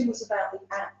media. The question was about the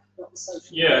app, not the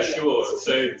social media. Yeah, sure.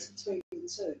 So, between the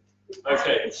two. The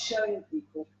okay. app is showing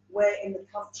people where in the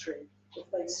country, if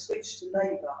they switch to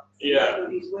Labour, yeah,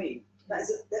 Labour is win.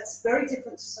 That's very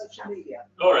different to social media.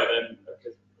 All right then.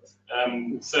 Okay.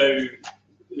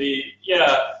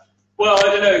 Well, I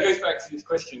don't know. It goes back to this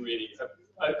question really.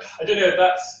 I don't know if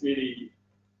that's really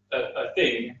a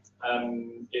thing.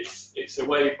 It's a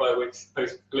way by which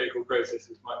post-political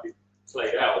processes might be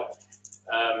played out.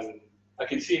 I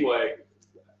can see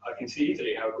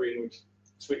easily how Green would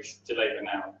switch to Labour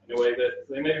now in a way that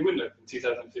they maybe wouldn't have in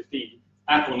 2015.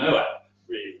 App or no app,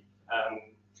 really.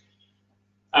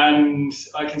 And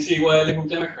I can see why a Liberal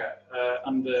Democrat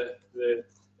under the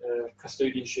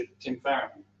custodianship of Tim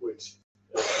Farron would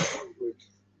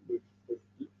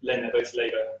lend their vote to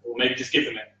Labour, or maybe just give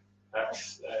them it.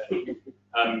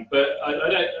 But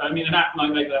I mean, an app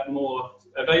might make that more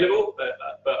available,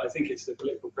 but I think it's the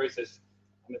political process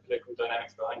and the political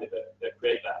dynamics behind it that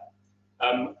create that.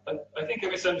 I think I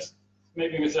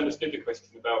misunderstood the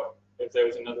question about if there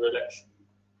was another election.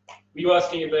 Were you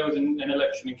asking if there was an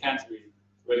election in Canterbury?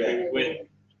 Whether we would win?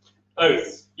 Oh,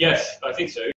 yes, I think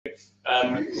so.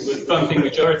 With bumping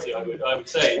majority, I would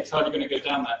say it's hardly going to go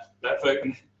down that vote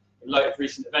in light of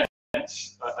recent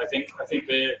events. I think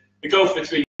the gulf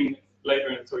between Labour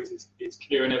and the Tories is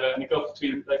clearer than ever, and the gulf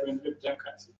between Labour and the Liberal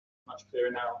Democrats is much clearer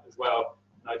now as well.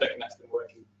 And I don't think that's going to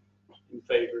work in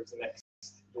favour of the next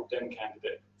Lord Dem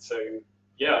candidate. So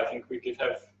yeah, I think we could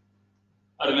have.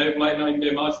 I don't know. It might not even be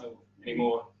a marginal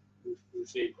anymore. We'll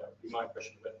see. That would be my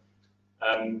impression of it.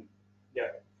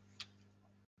 Yeah.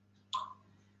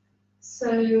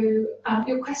 So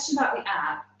your question about the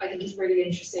app, I think, is really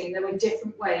interesting. There were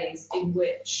different ways in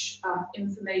which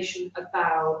information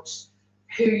about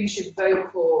who you should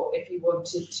vote for if you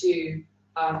wanted to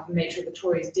make sure the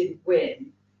Tories didn't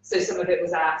win. So some of it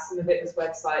was apps, some of it was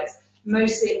websites.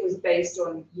 Mostly it was based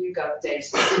on YouGov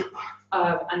data,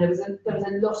 and there was a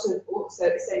lot of, also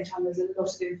at the same time, there was a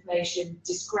lot of information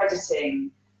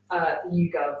discrediting the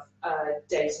YouGov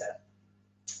data,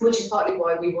 which is partly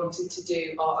why we wanted to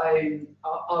do our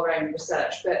own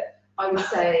research. But I would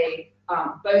say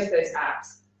both those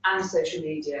apps and social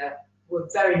media were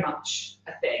very much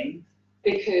a thing,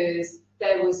 because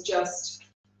there was just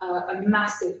a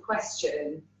massive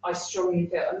question, I strongly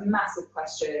feel, a massive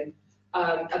question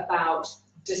about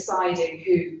deciding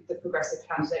who the progressive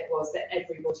candidate was that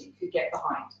everybody could get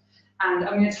behind. And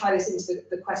I'm going to tie this into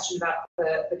the question about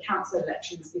the council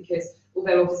elections, because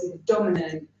although obviously the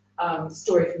dominant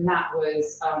story from that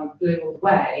was blew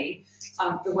away,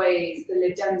 the way the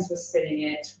Lib Dems were spinning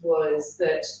it was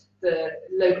that the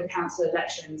local council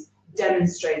elections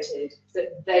demonstrated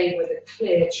that they were the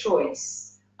clear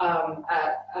choice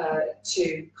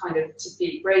to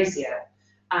beat Brazier,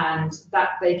 and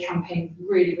that they campaigned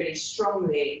really, really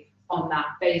strongly on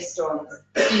that, based on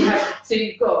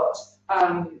you've got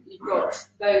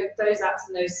those apps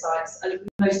and those sites,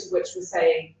 most of which were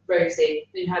saying Rosie.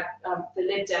 Then you had the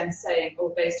Lib Dems saying,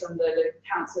 or based on the local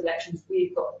council elections,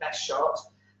 we've got the best shot,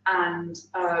 and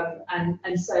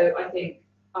so I think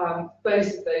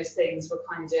both of those things were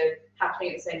kind of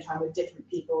happening at the same time, with different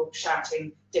people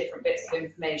shouting different bits of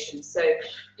information. So,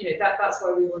 that's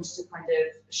why we wanted to kind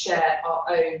of share our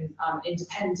own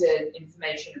independent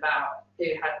information about who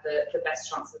had the best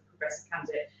chance of progressive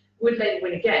candidate. Would Labour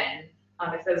win again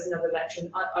if there was another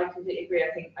election? I completely agree.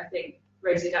 I think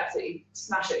Rosie would absolutely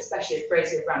smash it, especially if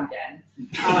Brazier ran again,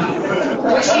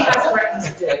 which he has threatened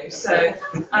to do. So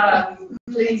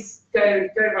please go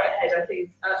right ahead. I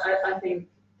think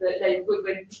that Labour would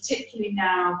win, particularly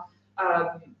now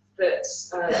that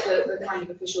the kind of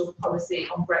official policy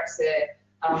on Brexit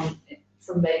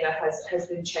from Labour has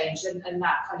been changed, and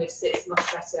that kind of sits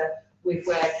much better with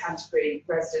where Canterbury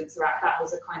residents are at. That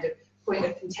was a kind of point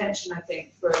of contention, I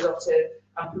think, for a lot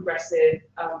of progressive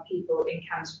people in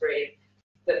Canterbury,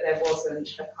 that there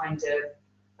wasn't a kind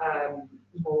of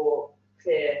more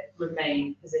clear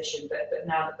Remain position. But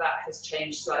now that has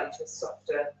changed slightly to a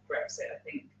softer Brexit, I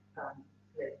think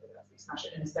Labour would absolutely smash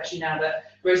it. And especially now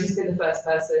that Rosie's been the first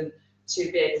person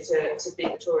to be able to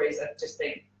beat the Tories, I just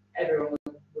think everyone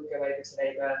would go over to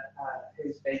Labour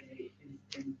who's vaguely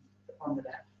on the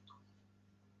left.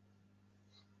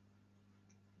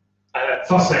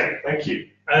 Fascinating, thank you.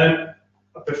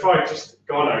 Before I just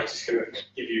go on, I was just going to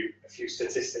give you a few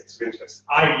statistics of interest.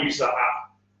 I use that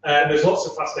app. There's lots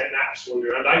of fascinating apps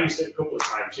wandering around. I used it a couple of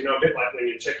times, a bit like when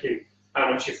you're checking how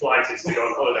much your flight is to go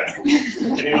on holiday.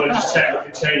 And you want to just check if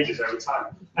it changes over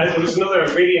time. And there was another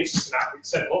really interesting app which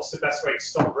said, what's the best way to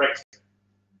stop Brexit?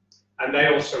 And they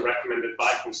also recommended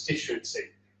by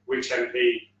constituency which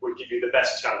MP would give you the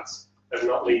best chance of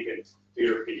not leaving the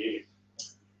European Union.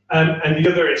 And the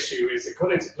other issue is,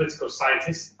 according to political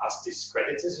scientists, as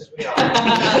discredited as we are,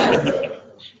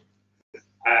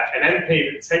 an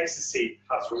MP that takes the seat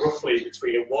has roughly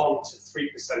between a 1 to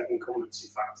 3% incumbency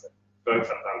factor, vote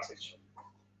advantage.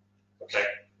 Okay,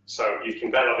 so you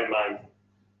can bear that in mind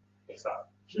if that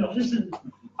helps.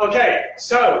 Okay,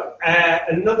 so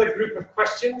another group of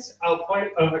questions. I'll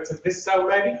point over to this cell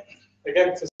maybe,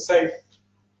 again to save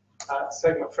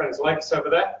my friend's legs over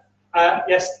there.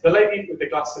 Yes, the lady with the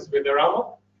glasses with her arm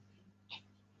up.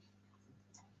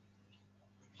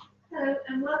 Hello,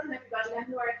 and welcome everybody. I'm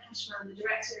Laura Cashman, the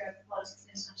Director of Politics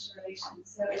and International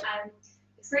Relations. So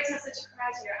it's great to have such a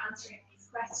crowd here answering these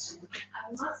questions.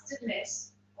 I must admit,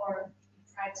 or I'm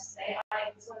proud to say,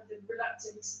 I was one of the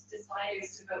reluctant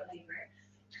deciders to vote Labour.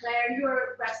 Claire,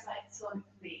 your website is one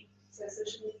for me. So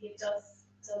social media does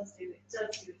do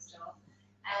its job.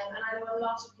 And I know a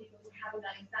lot of people who have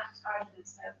that exact argument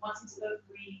about wanting to vote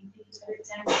Green, thinking about it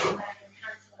down to the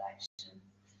council election,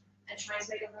 and trying to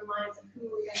make up their minds on who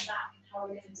we're going to back and how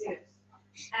we're going to do it.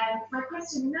 My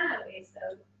question now is,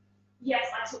 though,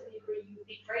 yes, I totally agree you would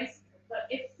be crazy, but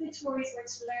if the Tories were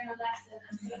to learn a lesson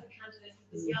and put up a candidate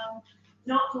who was young,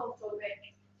 not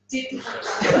homophobic, didn't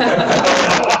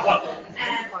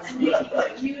and maybe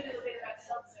knew a little bit about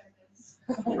self-service,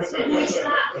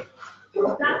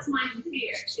 that's my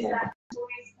fear, is that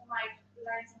Tories might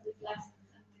learn some of these lessons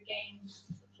and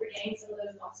regain some of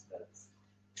those lost votes.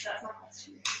 That's my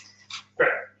question.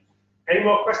 Great. Any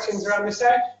more questions around this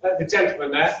area? The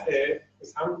gentleman there,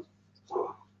 his hand.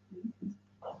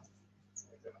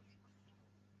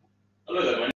 Hello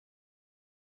there,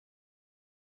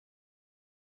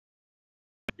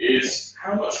 is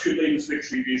how much could Labour's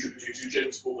victory be attributed to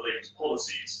general support for Labour's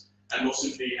policies and not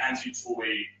simply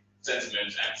anti-Tory sentiment,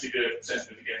 and particular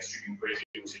sentiment against Julian Brazier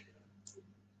in particular?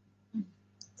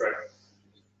 Right.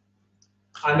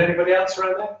 And anybody else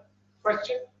around there?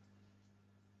 Question?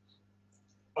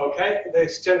 Okay,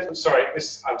 this gentleman, sorry,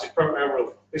 this, I've just broke my own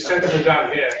rule. This gentleman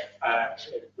down here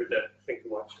with the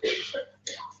thinking watch.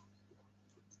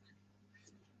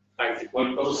 Thank you. Well,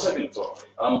 you've got a second topic.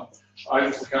 I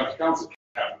was the county council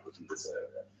candidate in this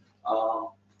area.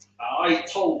 I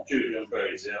told Julian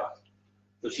Brazier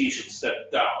that he should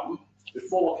step down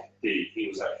before he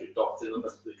was actually adopted and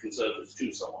that the Conservatives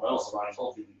choose someone else, and I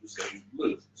told him he was going to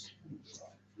lose.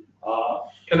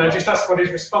 Can I just ask what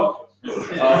his response was?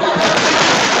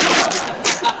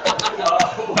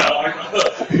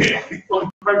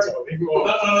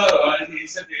 He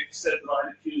simply said that I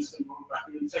accused him of lack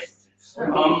of integrity.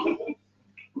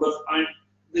 But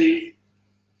the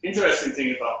interesting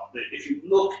thing about if you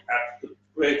look at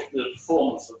the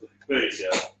performance of the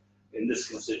Brazier in this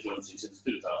constituency since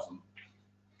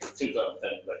 2010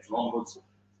 election onwards,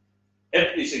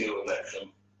 every single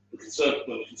election, when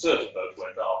the Conservative vote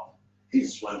went up,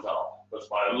 his went up, but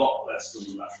by a lot less than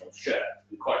the national share.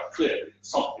 And quite clearly,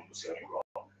 something was going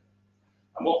wrong.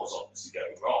 And what was obviously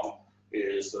going wrong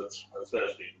is that, as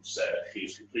those people said, he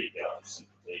was completely out of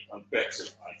sympathy, and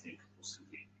Brexit, I think, was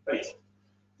completely fatal.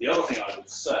 The other thing I would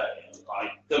say, and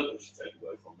I don't wish to take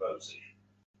away from Rosie,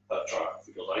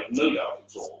 because I have no doubt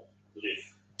at all that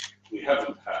if we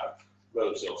hadn't had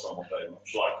Rosie or someone very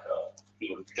much like her, he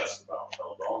would have just about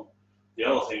held on. The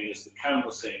other thing is the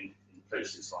canvassing in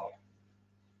places like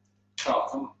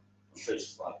Charlton and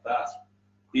places like that.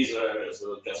 These are areas that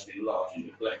have just been largely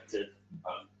neglected.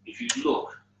 If you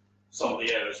look, some of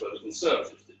the areas where the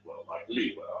Conservatives did well, like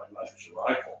Lee, where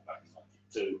I fought back in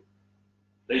 '92,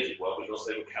 they did well because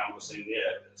they were canvassing the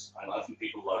areas, and I think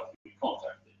people like to be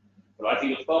contacted. But I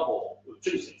think above all, there were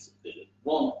two things that did it.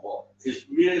 One was his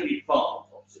really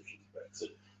violent opposition to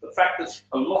Brexit. The fact that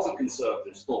a lot of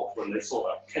Conservatives thought when they saw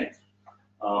that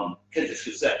Kentish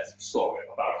Gazette story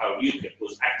about how UKIP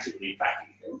was actively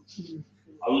backing him,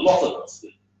 a lot of us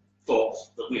thought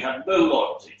that we had no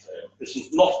loyalty to him. This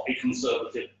was not a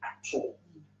Conservative at all.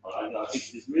 And I think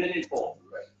it is really important to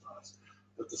recognise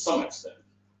that to some extent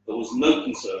there was no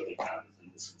Conservative candidate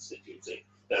in this constituency.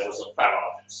 There was a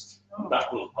Faragist.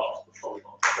 That was part of the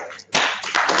problem.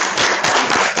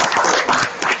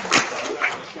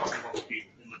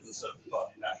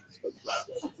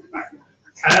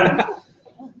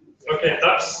 Okay,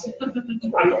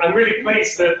 I'm really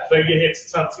pleased that you're here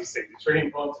to tell these things. It's really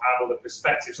important to have all the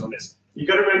perspectives on this. You've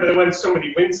got to remember that when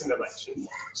somebody wins an election,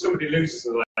 somebody loses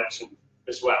an election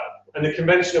as well. And the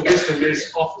conventional wisdom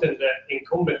is often that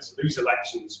incumbents lose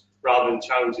elections rather than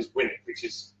challengers win it, which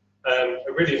is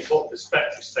a really important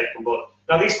perspective to take on board.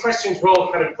 Now, these questions were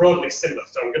all kind of broadly similar,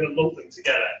 so I'm going to lump them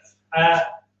together.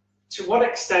 To what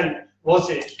extent was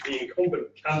it the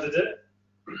incumbent candidate?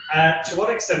 To what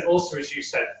extent also, as you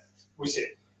said, was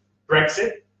it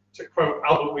Brexit? To quote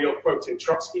Albert Wheel quoting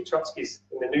Trotsky, Trotsky's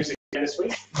in the news again this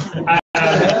week.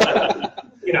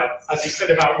 You know, as you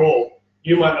said about war,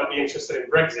 you might not be interested in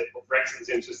Brexit, but Brexit's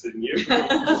interested in you.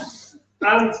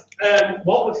 And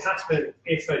what would happen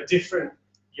if a different,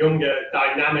 younger,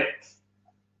 dynamic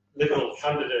Liberal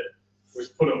candidate was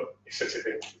put up such a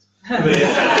thing?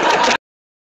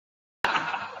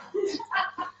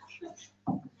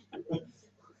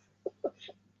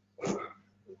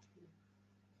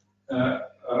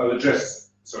 I'll address,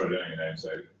 sorry, I don't know your name, so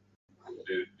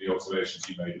the observations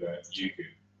you made about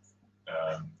UKIP.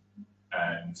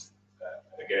 And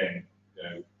again, you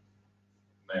know,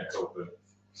 Mayor Culper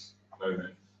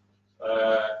moment.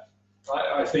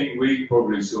 I think we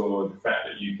probably saw the fact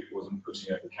that UKIP wasn't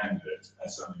putting up a candidate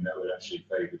as something that would actually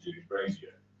favour Julian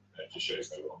Brazier. It just shows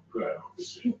they were on plan,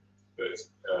 obviously. But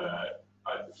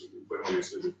when we were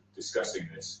sort of discussing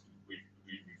this, we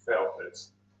felt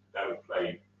that would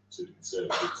play to the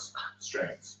Conservatives'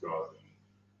 strengths rather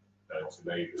than to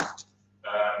Labour's.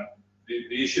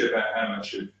 The issue about how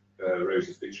much of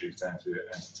Rosie's victory is down to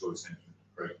anti-Tory sentiment and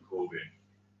pro-Corbyn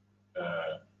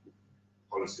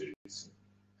policies,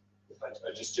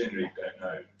 I just generally don't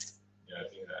know. You know, I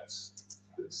think that's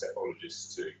the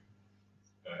psephologists to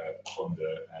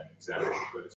ponder and examine.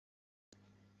 But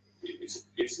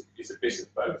it's a bit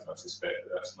of both, I suspect,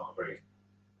 but that's not a very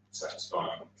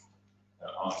satisfying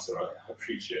answer, I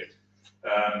appreciate.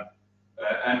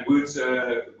 And would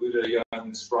a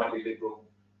young, sprightly Liberal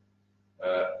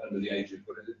under the age of,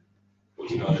 what is it?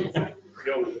 49?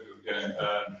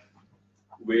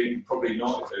 We're probably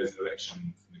not if there's an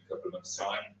election in a couple of months'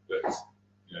 time, but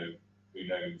you know, who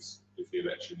knows if the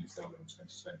election is held in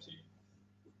 2020,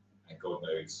 and God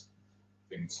knows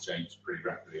things change pretty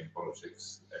rapidly in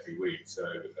politics every week, so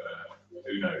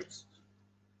who knows?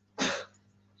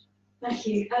 Thank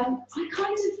you. I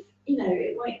kind of, you know,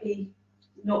 it might be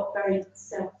not very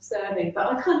self-serving, but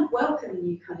I kind of welcome a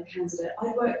new kind of candidate.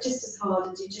 I work just as hard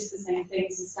and do just the same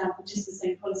things and stand for just the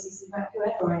same policies as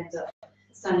whoever I end up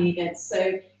standing against.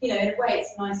 So, you know, in a way,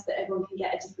 it's nice that everyone can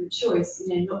get a different choice,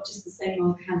 you know, not just the same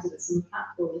old candidates on the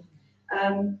platform.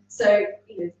 So,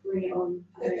 you know, bring it on.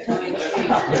 It's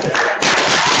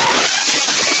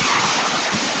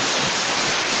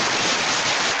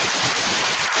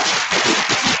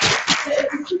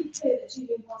pretty clear that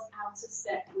Julian was out of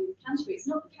step with Canterbury. It's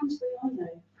not the Canterbury I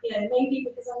know. You know, maybe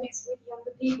because I mix with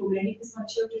younger people, maybe because my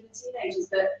children are teenagers,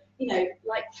 but, you know,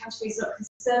 like Canterbury's not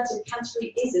conservative,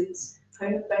 Canterbury isn't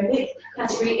homophobic,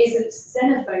 Canterbury isn't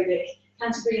xenophobic,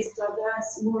 Canterbury is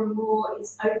diverse more and more,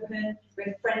 it's open,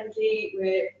 we're friendly,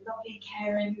 we're lovely,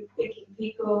 caring, thinking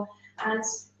people, and,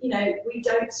 you know, we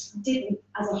didn't,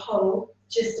 as a whole,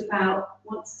 just about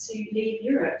want to leave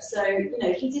Europe. So, you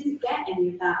know, he didn't get any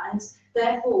of that, and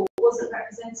therefore wasn't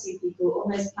representing people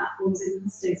on those platforms in the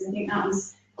hustings. I think that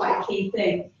was quite a key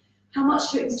thing. How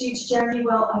much of it was due to Jeremy?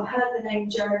 Well, I've heard the name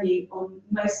Jeremy on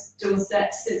most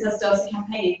doorsteps since I started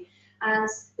campaigning, and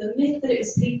the myth that it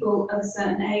was people of a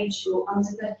certain age or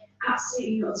under the,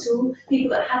 absolutely not at all. People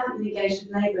that haven't been engaged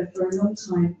with Labour for a long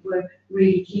time were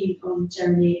really keen on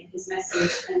Jeremy and his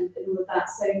message and all of that.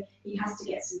 So he has to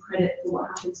get some credit for what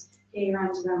happened here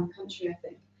and around the country, I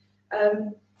think.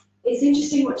 It's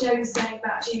interesting what Joe was saying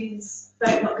about Julian's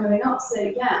vote not going up. So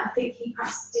yeah, I think he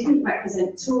perhaps didn't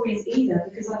represent Tories either,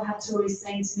 because I've had Tories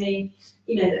saying to me,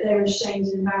 you know, that they were ashamed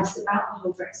and embarrassed about the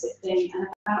whole Brexit thing and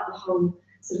about the whole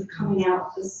sort of coming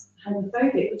out as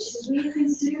homophobic, which is a weird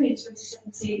thing to do in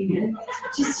 2017. And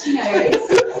just, you know,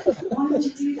 why would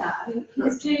you do that? I mean, it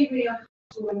was clearly really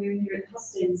uncomfortable when we were here at the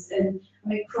hustings, and I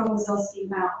mean, Crom was asking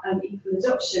about equal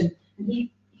adoption, and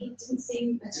he didn't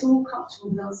seem at all comfortable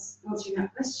with us answering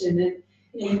that question. And,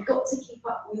 you know, you've got to keep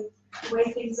up with the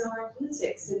way things are in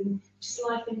politics and just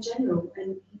life in general,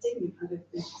 and he didn't, I don't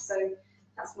think. So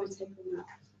that's my take on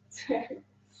that.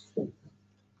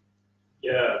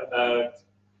 Yeah,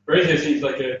 Brazier seems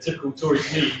like a typical Tory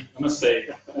to me, I must say.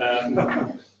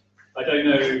 I don't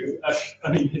know,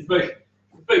 I mean, his vote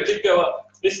did go up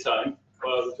this time,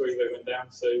 while the Tory vote went down,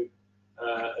 so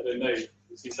I don't know,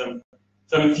 you see some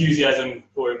enthusiasm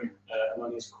for him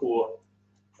among his core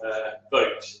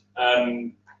vote.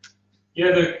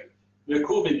 Yeah, the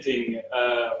Corbyn thing,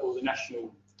 or the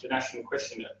national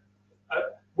question.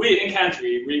 We in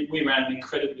Canterbury, we ran an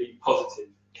incredibly positive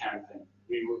campaign.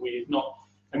 We've not.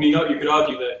 I mean, you could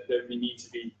argue that we need to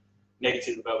be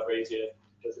negative about Brazier,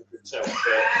 does it for himself,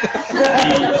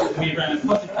 but we ran a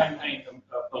positive campaign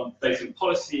based on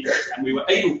policy, and we were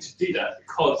able to do that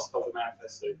because of the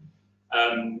manifesto.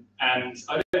 And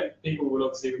I don't, people will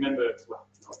obviously remember, well,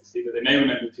 obviously, but they may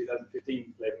remember the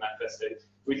 2015 Labour manifesto,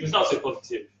 which was not so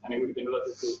positive, and it would have been a lot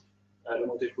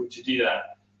more difficult to do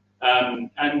that.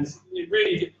 And it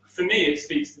really, for me, it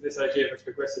speaks to this idea of a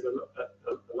progressive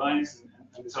alliance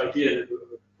and this idea of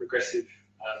a progressive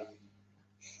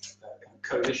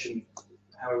coalition,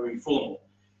 however informal.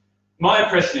 My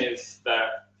impression is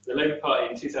that the Labour Party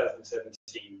in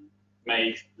 2017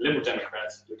 made Liberal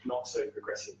Democrats look not so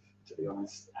progressive, to be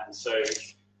honest, and so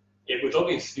it was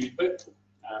obvious who'd vote for.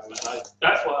 And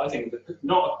that's what I think,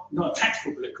 not a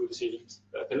tactical political decision,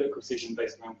 but a political decision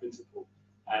based on principle,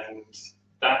 and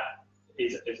that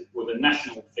was a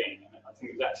national thing, and I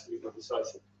think it's absolutely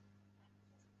decisive.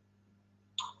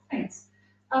 Thanks.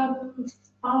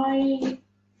 I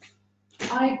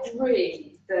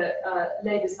agree that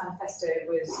Labour's manifesto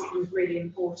was really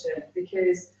important,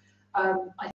 because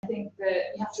I think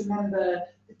that you have to remember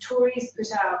the Tories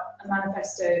put out a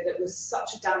manifesto that was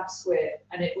such a damp squib,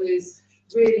 and it was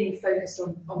really focused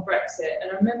on Brexit.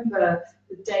 And I remember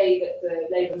the day that the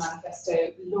Labour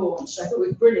manifesto launched, I thought it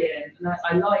was brilliant, and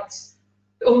I liked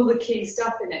all the key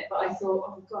stuff in it, but I thought,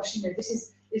 oh gosh, you know, this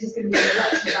is going to be an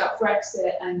election about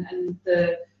Brexit, and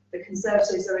the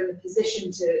Conservatives are in the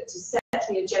position to set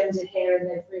the agenda here, and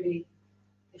they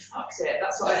fucked it.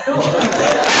 That's what I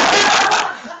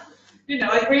thought. You know,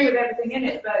 I agree with everything in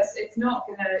it, but it's not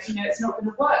gonna, you know, it's not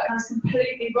gonna work. I was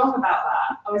completely wrong about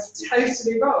that. I was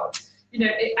totally wrong. You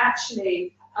know, it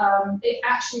actually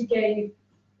gave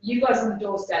you guys on the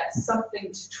doorstep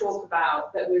something to talk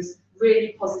about that was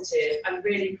really positive and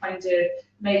really kind of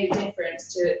made a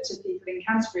difference to people in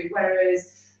Canterbury.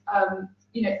 Whereas,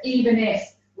 you know, even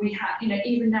if we had, you know,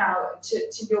 even now,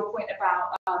 to your point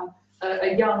about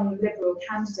a young Liberal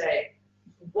candidate,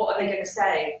 what are they going to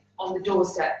say on the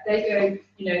doorstep? They go,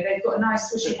 you know, they've got a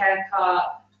nice swishy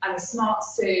haircut and a smart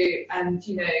suit, and,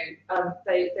 you know,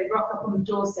 they rock up on the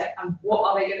doorstep, and what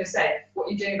are they going to say? What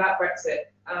are you doing about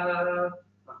Brexit?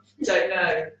 Don't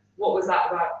know. what was that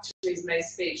about Theresa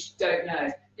May's speech? Don't know.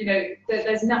 You know,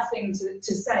 there's nothing to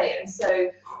say. And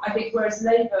so I think whereas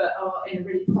Labour are in a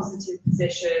really positive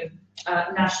position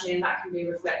nationally, and that can be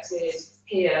reflected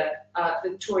here,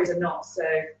 the Tories are not. So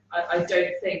I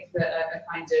don't think that a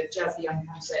kind of jazzy young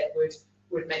candidate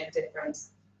would make a difference.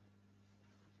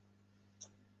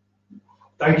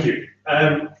 Thank you.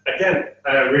 Again,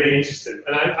 really interesting.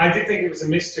 And I did think it was a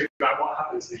mystery about what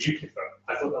happened to the UKIP vote.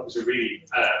 I thought that was a really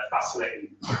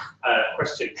fascinating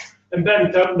question. And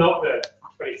Ben, don't knock the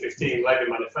 2015 Labour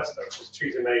manifesto, because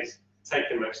Theresa May's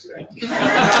taken most of it.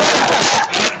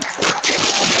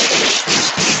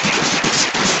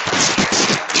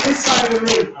 This side of the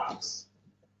room, perhaps.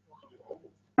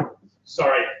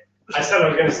 Sorry, I said I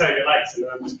was going to save your legs, and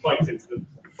I'm just pointing to the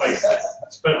place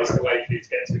that's furthest away for you to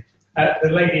get to. The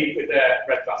lady with the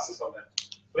red glasses on there,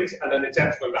 please, and then the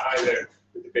gentleman behind her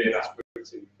with the beard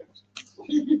afterwards.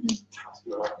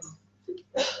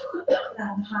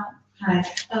 Hi.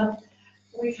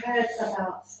 We've heard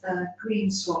about Green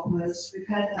swappers, we've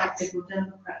heard about Liberal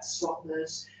Democrat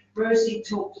swappers. Rosie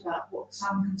talked about what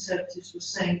some Conservatives were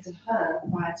saying to her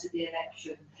prior to the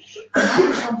election. I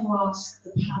just want to ask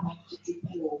the panel,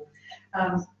 particularly Paul,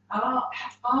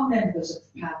 are members of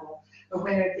the panel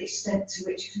aware of the extent to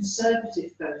which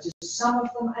Conservative voters, some of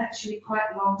them actually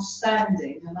quite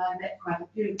long-standing, and I met quite a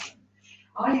few of them,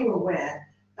 are you aware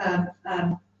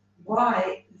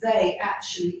why they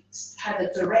actually had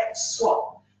a direct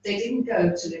swap? They didn't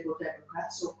go to Liberal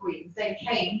Democrats or Greens, they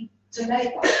came to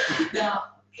Labour. Now,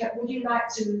 would you like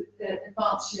to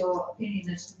advance your opinion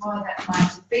as to why that might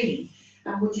have been?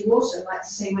 And would you also like to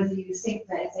say whether you think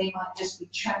that they might just be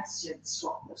transient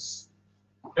swappers?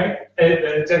 Okay,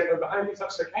 the gentleman behind you, if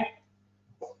that's okay.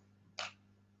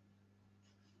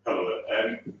 Hello,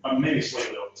 I'm maybe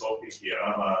slightly off topic here.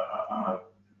 I'm a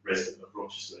resident of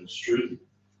Rochester and Stroud,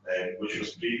 which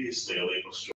was previously a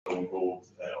Labour stronghold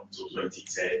until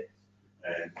 2010.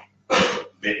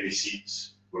 Many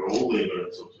seats were all Labour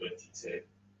until 2010.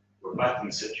 We're back in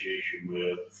a situation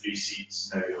where 3 seats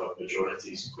now have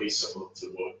majorities quite similar to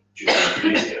what Julian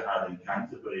Brazier had in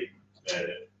Canterbury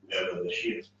earlier this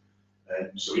year.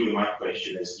 So really my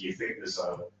question is, do you think there's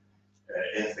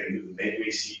anything that the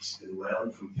Medway seats can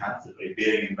learn from Canterbury,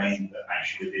 bearing in mind that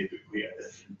actually they've got quite a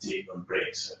different take on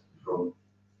Brexit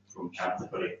from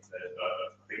Canterbury?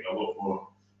 I think a lot more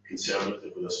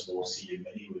conservative with a small c in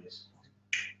many ways.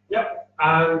 Yep,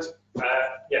 and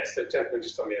yes, the gentleman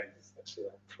just on the end.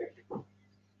 Thank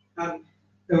you.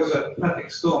 There was a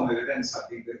perfect storm of events, I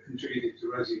think, that contributed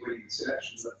to Rosie winning the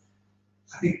selection. But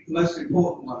I think the most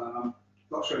important one, and I'm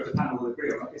not sure if the panel will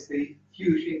agree on it, is the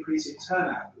huge increase in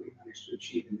turnout that we managed to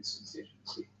achieve in this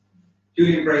constituency.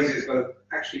 Julian Brazier's vote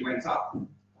actually went up,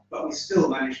 but we still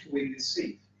managed to win this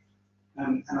seat.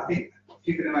 And I think if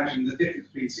you can imagine the difference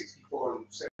between 64 and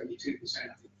 72%, I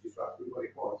think is roughly what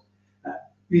it was,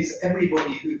 means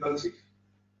everybody who voted,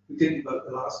 who didn't vote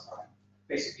the last time,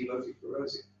 basically voted for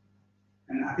Rosie.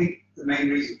 And I think the main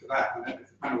reason for that, and I don't know if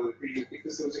the panel will agree, is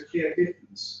because there was a clear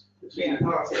difference between the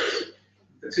parties.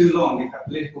 For too long, we've had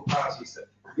political parties that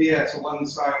veer to one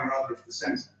side or other of the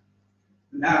centre.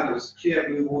 Now there was clear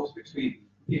blue water between them.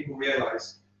 People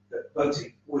realised that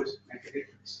voting would make a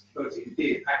difference. Voting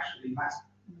did actually matter.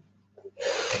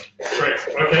 Great.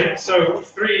 Okay, so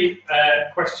 3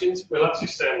 questions. We'll actually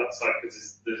stay on that side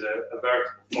because there's a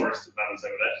veritable forest of vans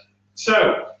over there.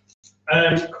 So,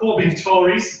 Corbyn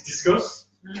Tories discuss.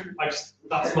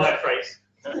 That's my phrase.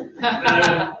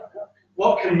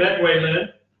 What can Medway learn?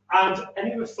 And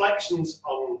any reflections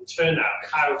on turnout,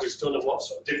 how it was done and what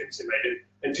sort of difference it made?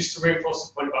 And just to reinforce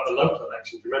the point about the local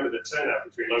elections, remember the turnout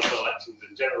between local elections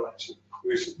and general election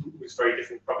was very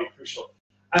different, probably crucial.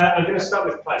 I'm going to start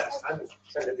with Claire. I'm going to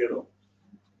send it the other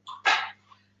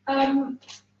one.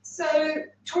 So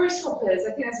Tory swappers,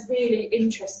 I think that's a really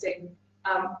interesting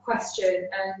question,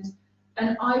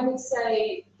 and I would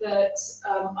say that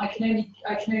I can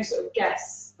only sort of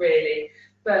guess really,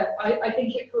 but I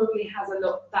think it probably has a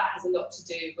lot to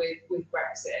do with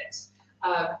Brexit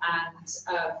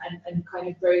and kind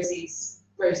of Rosie's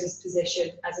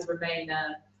position as a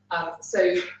Remainer.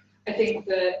 So I think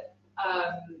that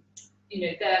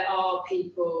there are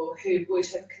people who would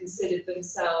have considered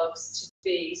themselves to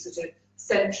be sort of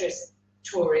centrist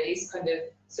Tories, kind of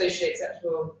socially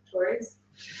acceptable Tories,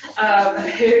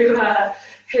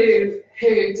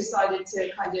 who decided to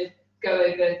kind of go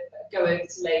over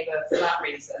to Labour for that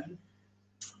reason.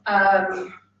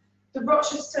 The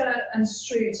Rochester and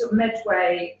Stroud sort of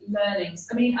Medway learnings.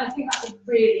 I mean, I think that's a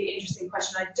really interesting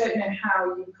question. I don't know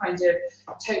how you kind of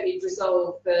totally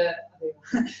resolve the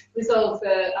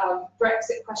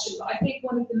Brexit question, but I think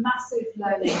one of the massive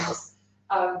learnings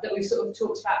that we've sort of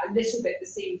talked about a little bit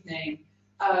this evening,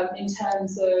 in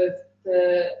terms of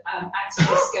the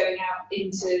activists going out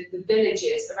into the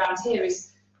villages around here,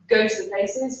 is go to the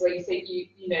places where you think you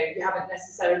haven't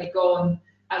necessarily gone,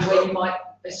 and where you might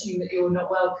assume that you're not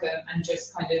welcome, and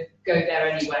just kind of go there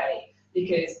anyway,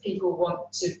 because people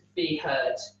want to be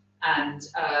heard. And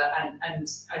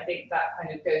I think that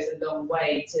kind of goes a long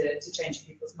way to changing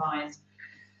people's minds.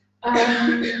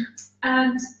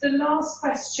 And the last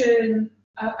question,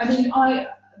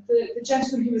 the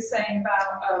gentleman who was saying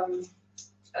about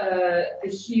the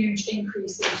huge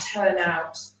increase in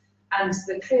turnout and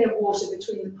the clear water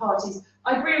between the parties,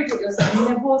 I agree with what you're saying.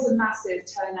 There was a massive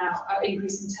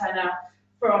increase in turnout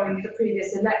from the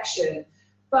previous election.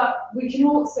 But we can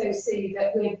also see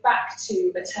that we're back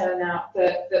to a turnout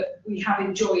that we have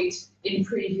enjoyed in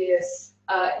previous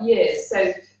years.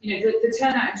 So, the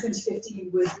turnout in 2015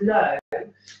 was low,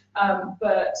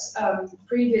 but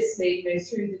previously,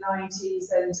 through the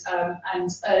 90s and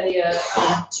earlier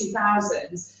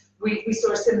 2000s, we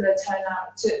saw a similar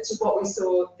turnout to what we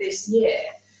saw this year.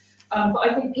 But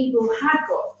I think people had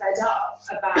got fed up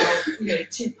about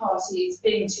two parties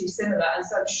being too similar, and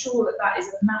so I'm sure that is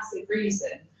a massive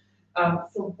reason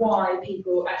for why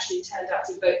people actually turned out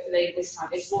to vote for Labour this time.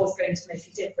 It was going to make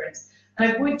a difference.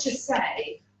 And I would just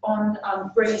say on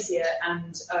Brazier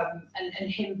and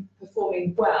him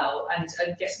performing well and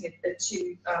getting a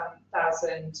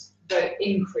 2,000 vote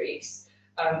increase,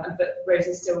 but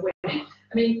Rosie's still winning.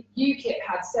 I mean, UKIP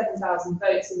had 7,000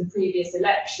 votes in the previous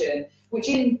election, which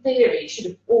in theory should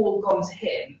have all gone to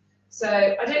him. So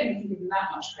I don't think we can give him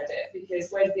that much credit, because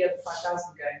where did the other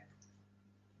 5,000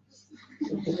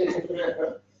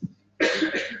 go?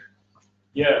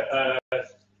 Yeah,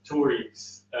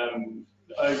 Tories.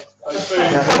 I suppose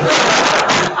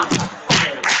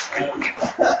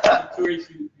Tories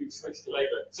who switched to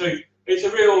Labour. So it's a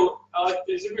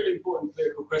really important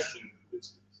political question.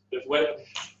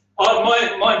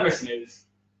 My impression is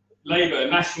Labour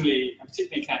nationally, and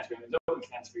particularly in Canterbury, and the result in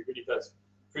Canterbury really does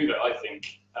prove it, I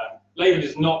think. Labour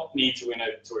does not need to win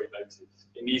over Tory voters.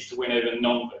 It needs to win over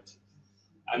non-voters.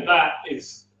 And that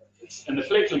is, and the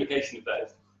political implication of that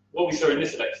is what we saw in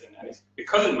this election, and it's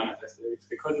because of the manifesto, it's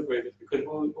because of Brexit, because of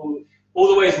all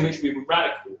the ways in which we were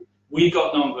radical, we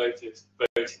got non-voters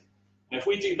voting. And if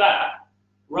we do that,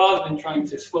 rather than trying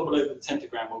to squabble over the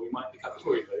centigram where we might pick up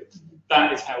Tory votes,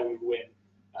 that is how we win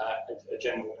a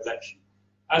general election.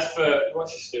 As for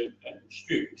Rochester and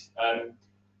Shrewd,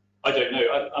 I don't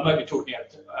know, I might be talking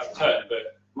out of turn,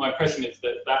 but my impression is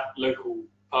that local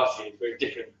party is very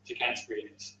different to Canterbury in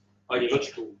its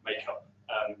ideological makeup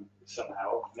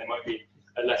somehow. There might be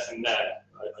a lesson there,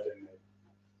 I don't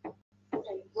know.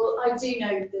 Okay. Well, I do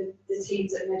know the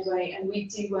teams at Medway, and we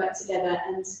do work together,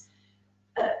 and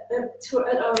at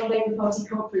our Labour Party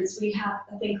conference we have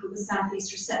a thing called the South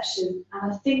East Reception,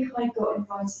 and I think I got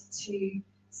invited to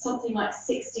something like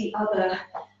 60 other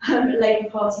Labour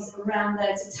parties around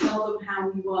there to tell them how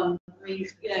we won. I mean,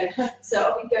 so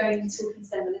I'll be going and talking to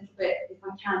them a little bit if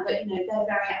I can, but they're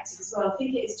very active as well. I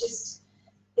think it's just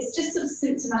sort of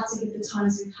symptomatic of the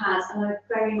times we've had, and I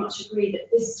very much agree that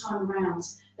this time around,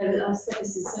 I've said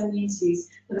this in so many interviews,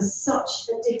 there was such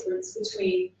a difference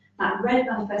between that red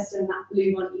manifesto and that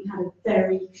blue one. You had a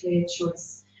very clear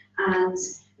choice, and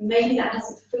maybe that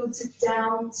hasn't filtered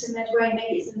down to Medway.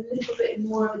 Maybe it's a little bit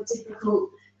more of a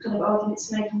difficult kind of argument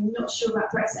to make. I'm not sure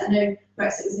about Brexit. I know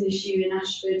Brexit was an issue in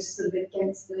Ashford, sort of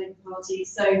against the Labour Party.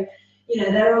 So,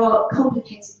 there are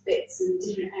complicated bits and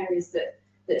different areas that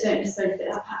don't necessarily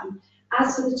fit that pattern.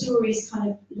 As for the Tories kind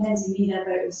of lending me their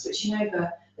vote or switching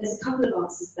over, there's a couple of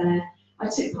answers there. I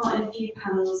took part in a few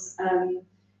panels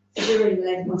during the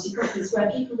Labour Party conference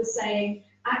where people were saying,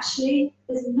 actually,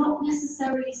 there's not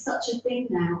necessarily such a thing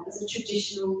now as a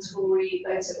traditional Tory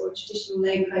voter or a traditional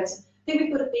Labour voter. I think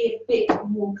we've got to be a bit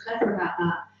more clever about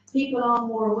that. People are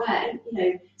more aware,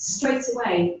 straight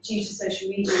away, due to social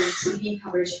media and TV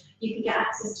coverage, you can get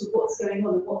access to what's going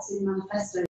on and what's in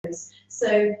manifestos.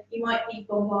 So you might be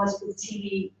bombarded with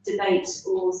TV debate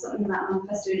or something about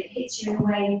manifesto, and it hits you in a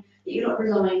way that you're not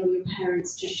relying on your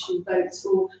parents' traditional votes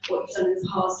or what you've done in the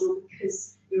past, or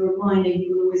because you're a minor,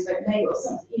 you will always vote Labour or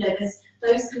something. There's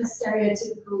those kind of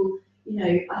stereotypical,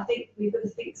 I think we've got to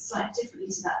think slightly differently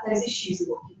to that. Those issues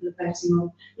are what people are voting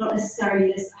on, not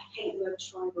necessarily this, I hate the word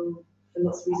tribal for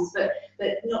lots of reasons,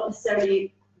 but not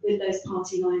necessarily with those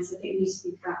party lines. I think we need to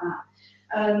think about that.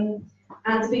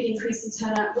 And the big increase in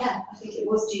turnout, yeah, I think it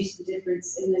was due to the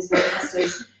difference in those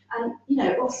manifestos. And,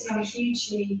 obviously I'm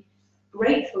hugely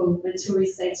grateful when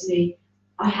Tories say to me,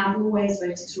 I have always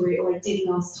voted Tory, or I did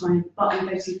last time, but I'm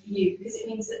voting for you, because it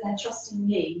means that they're trusting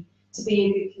me to be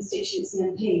a good constituency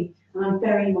MP, and I'm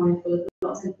very mindful of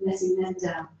not letting them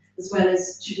down, as well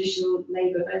as traditional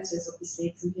Labour voters, obviously,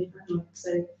 because I'm here for everyone.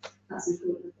 So that's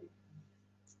important,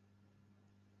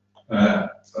 I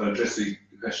think. I'll address the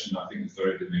question I think was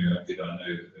very good. Did I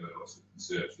know that there were lots of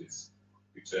Conservatives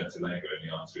who turned to Labour? And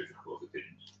the answer is, of course, I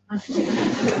didn't.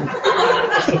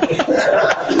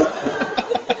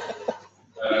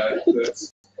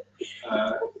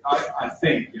 I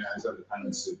think, as other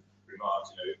panelists have remarked,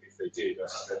 if they did, I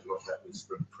suspect a lot of that was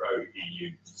from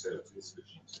pro-EU Conservatives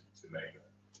looking to Labour.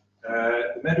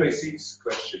 The Medway seats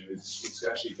question is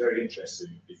actually very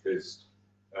interesting because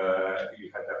you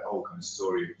had that whole kind of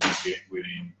story of UKIP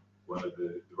winning one of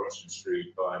the Rochester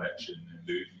Street by-election and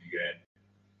losing again.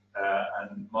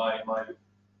 And my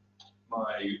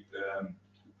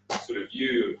sort of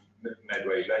view of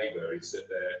Medway Labour is that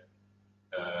they're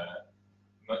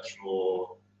much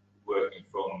more working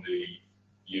from the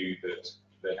view that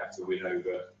they have to win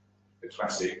over the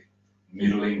classic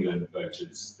Middle England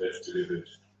voters that delivered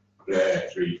Blair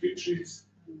 3 victories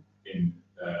in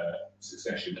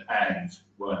succession and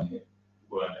won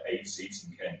 8 seats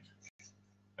in Kent.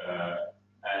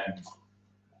 And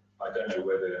I don't know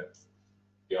whether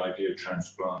the idea of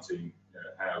transplanting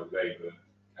how Labour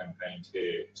campaigned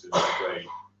here to the Medway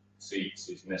seats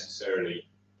is necessarily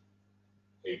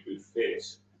a good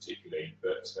fit, particularly,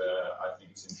 but I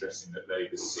think it's interesting that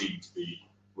Labour seem to be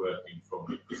working from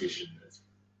a position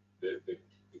that the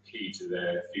key to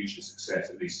their future success,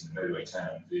 at least in the Medway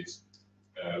towns, is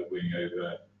winning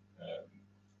over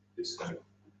this kind of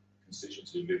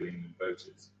constituency of Middle England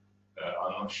voters.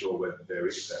 I'm not sure whether there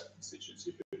is that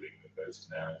constituency of Middle England voters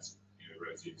now, as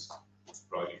Rosie has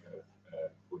rightly kind of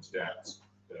pointed out.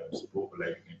 Support for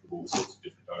Labour came from all sorts of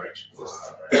different directions this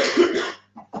time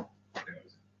around.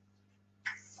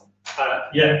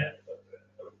 Yeah,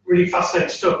 really fascinating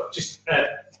stuff. Just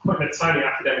putting a tiny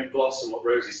academic gloss on what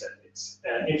Rosie said. It's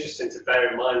interesting to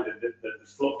bear in mind that the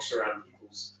flux around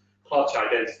people's party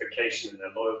identification and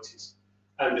their loyalties.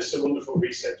 And there's some wonderful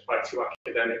research by 2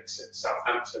 academics at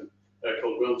Southampton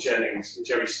called Will Jennings and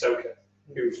Jerry Stoker,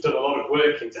 who've done a lot of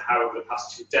work into how over the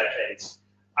past 2 decades,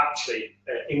 actually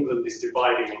England is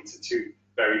dividing into 2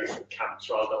 very different camps,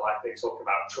 rather like they talk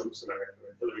about Trump's America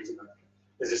and Hillary's America.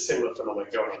 There's a similar phenomenon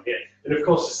going on here. And of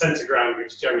course, the centre ground,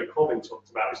 which Jeremy Corbyn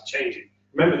talked about, is changing.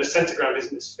 Remember, the centre ground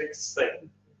isn't this fixed thing.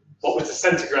 What was the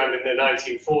centre ground in the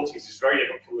 1940s is very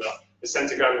different from what the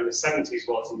centre ground in the 70s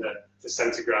was and the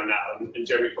centre ground now. And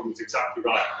Jeremy Corbyn's exactly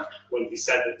right when he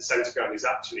said that the centre ground is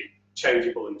actually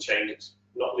changeable and changes,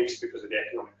 not least because of the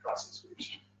economic crisis,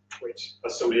 which,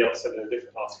 as somebody else said in a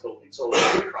different article, it's all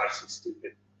about the crisis,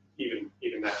 stupid, even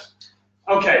now.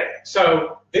 Okay,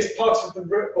 so this part of the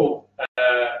room,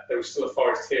 there was still a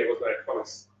forest here, wasn't there, I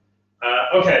promise.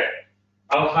 Okay,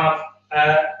 I'll have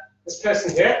this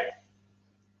person here.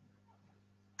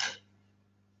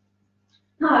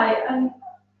 Hi,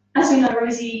 as we know,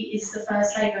 Rosie is the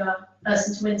first Labour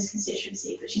person to win this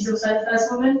constituency, but she's also the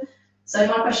first woman. So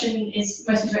my question is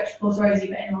mostly directed towards Rosie,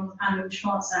 but anyone on the panel which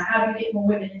can answer. How do we get more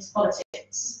women into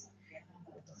politics?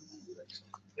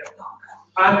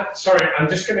 Sorry, I'm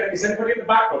just going to, is anybody at the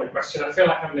back got a question? I feel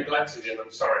like I've neglected you,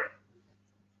 I'm sorry.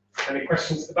 Any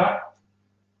questions at the back?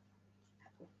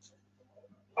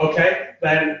 Okay,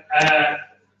 then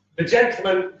the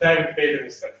gentleman there with beard in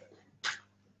his centre.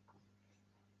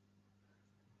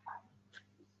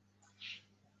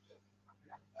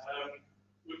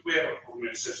 We have a problem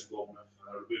in Sittingbourne of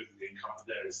removing the income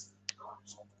there is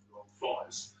guys on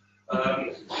flyers.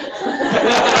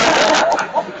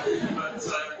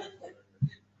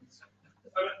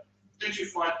 Did you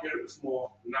find here it was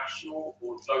more national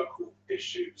or local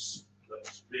issues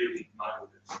that really nailed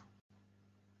it?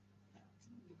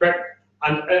 Great.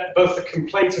 And both a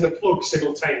complaint and a plug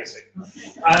simultaneously.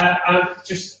 And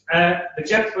just the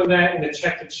gentleman there in the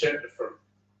checkered shirt at the front.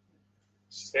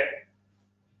 Just here.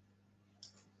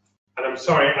 And I'm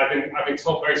sorry, I've been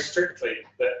told very strictly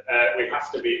that we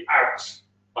have to be out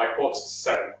by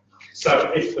 7:15.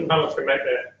 So if the panel can make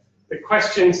the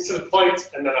questions to the point,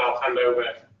 and then I'll hand over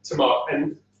to Mark.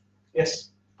 And yes.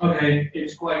 Okay,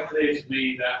 it's quite clear to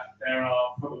me that there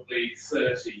are probably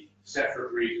 30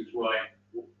 separate reasons why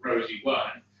Rosie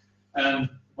won. And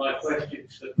my question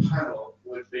to the panel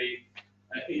would be,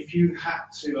 if you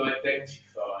had to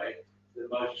identify the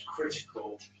most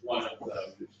critical one of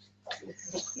those,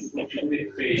 what would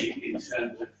it be in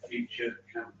terms of future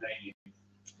campaigning?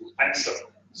 Excellent.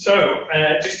 So,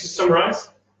 just to summarise,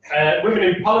 women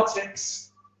in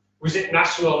politics, was it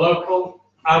national or local?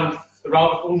 And the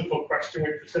rather wonderful question,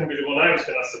 which was going to be the one I was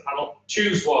going to ask the panel,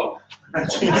 choose one.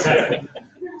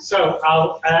 So,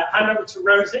 I'll hand over to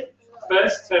Rosie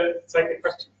first to take the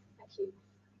question. Thank you.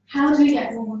 How do we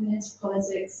get more women into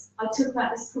politics? I talk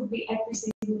about this probably every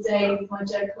single day with my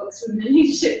Joe Cox Women in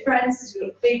Leadership friends, because we've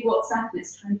got a big WhatsApp and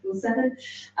it's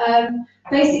 24/7.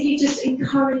 Basically, just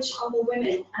encourage other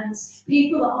women and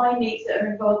people that I meet that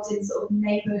are involved in sort of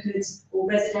neighbourhood or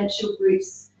residential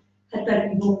groups had better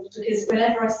be involved, because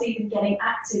whenever I see them getting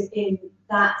active in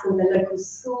that or their local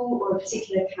school or a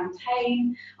particular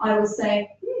campaign, I will say,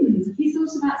 have you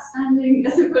thought about standing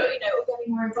as a, or getting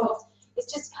more involved?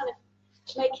 It's just kind of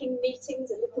making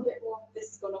meetings a little bit more. This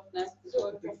has gone off now.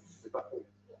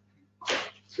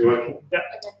 Yeah. Okay,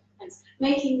 thanks.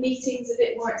 Making meetings a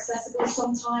bit more accessible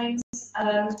sometimes.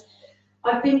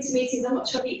 I've been to meetings, I'm not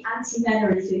trying to be anti-men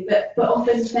or anything, but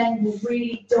often men will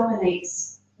really dominate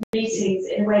meetings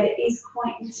in a way that is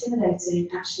quite intimidating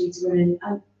actually to women.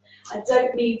 And I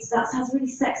don't mean, that sounds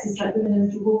really sexist, like women are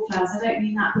little wallflowers, I don't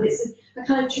mean that, but it's a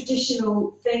kind of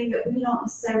traditional thing that women aren't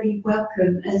necessarily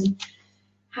welcome. And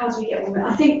how do we get more women?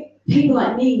 I think people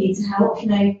like me need to help,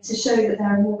 to show that there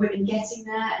are more women getting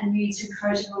there, and we need to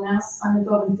encourage everyone else. I'm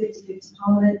involved in 50-50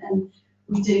 Parliament, and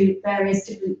we do various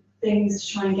different things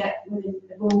to try and get women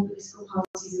of all political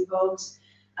parties involved.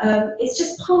 It's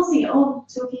just passing it on,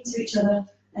 talking to each other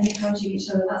and encouraging each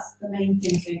other. That's the main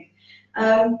thing, I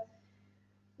think.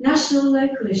 National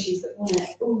and local issues that want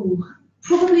it. Ooh,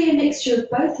 probably a mixture of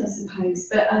both, I suppose.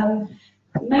 But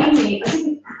mainly, I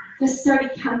didn't necessarily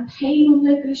campaign on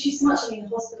local issues so much. I mean, the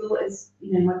hospital is,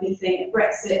 my big thing, and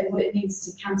Brexit and what it means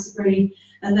to Canterbury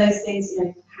and those things,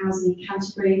 housing in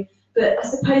Canterbury. But I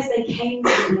suppose they came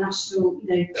from the national,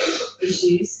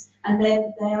 issues, and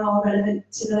then they are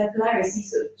relevant to the local area. So you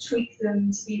sort of tweak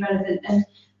them to be relevant. And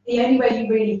the only way you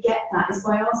really get that is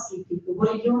by asking people, what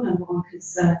are your number one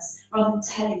concerns, rather than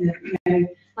telling them,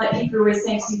 like people are always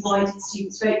saying to me, why did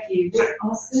students vote for you?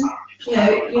 Ask them.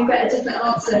 You'll get a different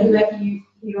answer whoever you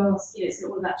ask. It's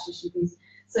not all about traditional things.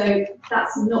 So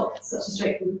that's not such a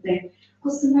straightforward thing.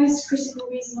 What's the most critical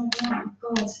reason I want?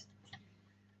 God.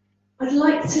 I'd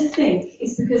like to think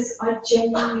it's because I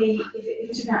genuinely, if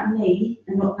it's about me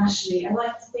and not nationally, I'd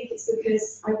like to think it's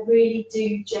because I really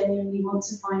do genuinely want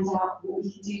to find out what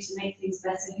we can do to make things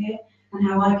better here, and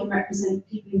how I can represent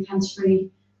people in Canterbury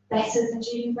better than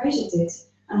Julian Brazier did.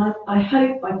 And I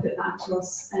hope I put that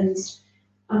across, and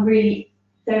I'm really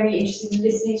very interested in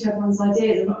listening to everyone's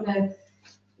ideas. I'm not going to,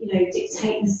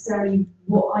 dictate necessarily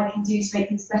what I can do to make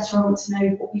things better. I want to know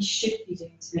what we should be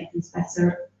doing to make things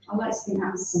better. I like to think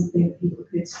that was something that people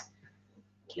could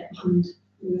get behind.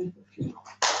 Keep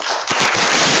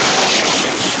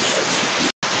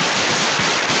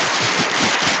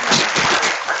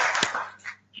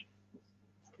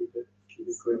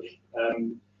it quick.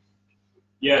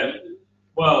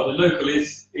 Well, the local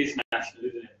is national,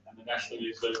 isn't it? And the national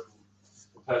is local.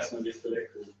 The personal is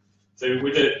political. So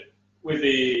with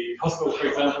the hospital, for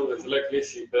example, there's a local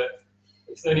issue, but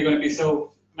it's only going to be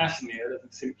solved nationally. It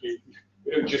doesn't simply. We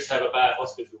don't just have a bad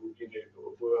hospital,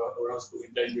 or a hospital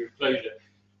in danger of closure.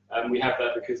 We have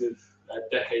that because of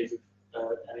decades of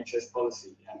NHS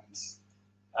policy,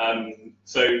 and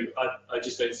so I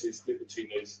just don't see a split between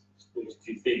those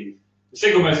two things. The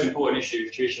single most important issue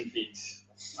is tuition fees,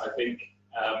 I think,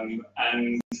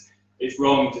 and it's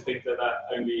wrong to think that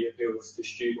only appeals to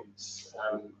students.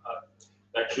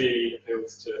 That clearly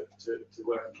appeals to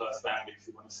working class families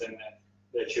who want to send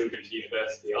their children to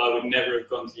university. I would never have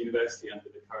gone to university under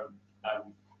the current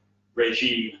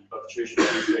regime of tuition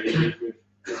fees, where you live with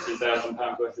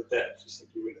 £50,000 worth of debt, which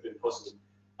simply wouldn't have been possible.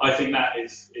 I think that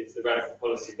is the radical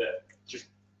policy that just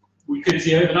we could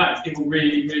see overnight. People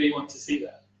really, really want to see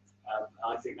that.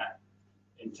 I think that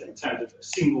in terms of a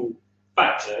single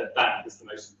factor, that is the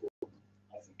most important,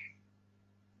 I think.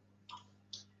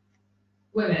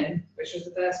 Women, which was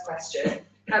the first question,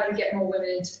 how do we get more women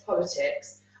into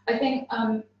politics? I think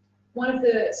one of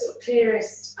the sort of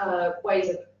clearest ways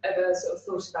I've ever sort of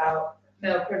thought about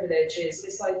male privilege is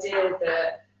this idea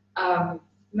that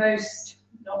most,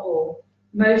 not all,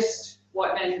 most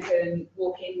white men can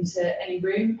walk into any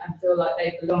room and feel like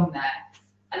they belong there.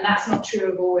 And that's not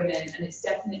true of all women, and it's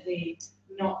definitely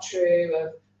not true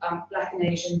of Black and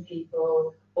Asian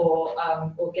people,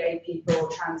 or gay people, or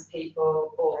trans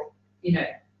people, or,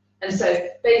 And so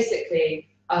basically,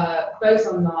 both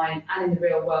online and in the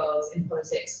real world in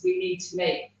politics, we need to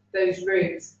make those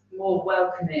rooms more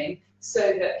welcoming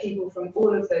so that people from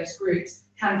all of those groups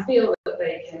can feel that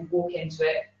they can walk into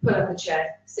it, pull up a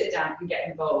chair, sit down and get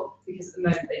involved, because at the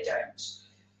moment they don't.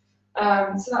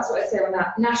 So that's what I'd say on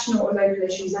that. National or local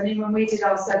issues. I mean, when we did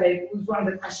our survey, it was one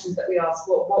of the questions that we asked,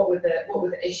 what were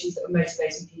the issues that were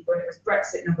motivating people, and it was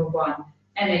Brexit #1,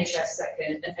 NHS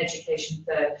second, and education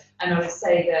third. And I would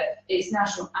say that it's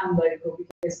national and local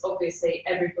because obviously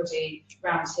everybody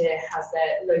around here has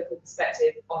their local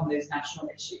perspective on those national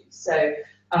issues. So,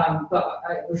 but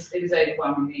it was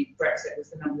overwhelmingly Brexit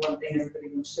was the #1 thing everybody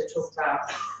wanted to talk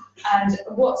about. And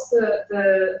what's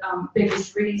the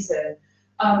biggest reason?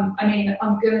 I mean,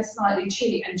 I'm going to slightly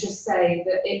cheat and just say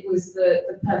that it was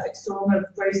the perfect storm of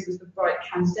Rosie was the right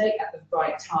candidate at the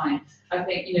right time. I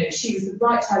think, you know, she was the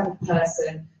right type of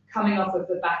person coming off of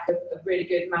the back of a really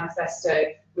good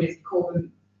manifesto with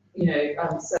Corbyn, you know,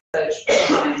 surge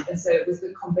behind. And so it was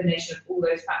the combination of all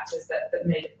those factors that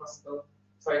made it possible.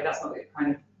 Sorry, that's not the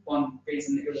kind of one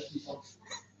reason that you're looking for.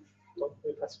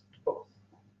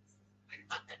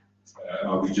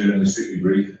 I'll be journalistically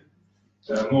brief.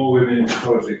 More women in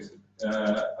politics.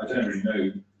 I don't really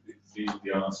know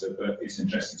the answer, but it's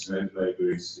interesting to know that Labour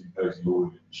is imposing all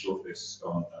women shortlists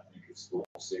on, I think it's 4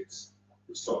 or 6.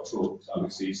 The top talks,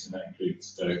 Alex Easton, that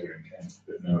includes Dover and Kent,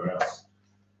 but nowhere else.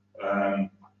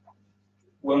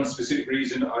 One specific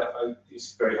reason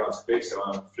it's very hard to pick, so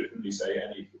I'll flippantly say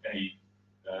anything that you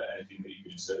can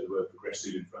insert the word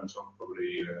progressive in front of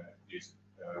probably is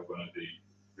one of the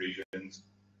reasons.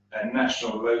 And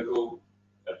national, local,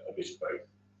 a bit of both.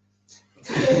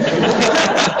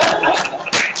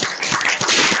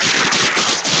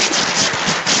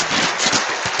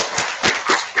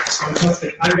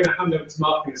 Fantastic. I'm going to hand over to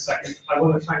Mark in a second. I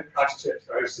want to thank Christ Church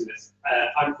for hosting this.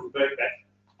 I'm from Birkbeck,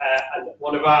 and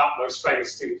one of our most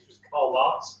famous students was Karl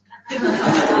Marx.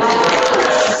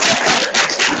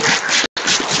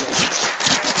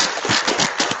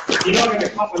 You're not going to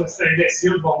clap when I say this. The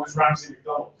other one was Ramsay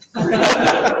MacDonald.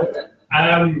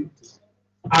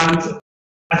 And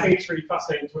I think it's really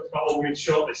fascinating to talk about all women's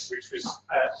shortlists, which was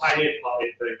pioneered partly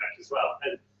at Birkbeck as well.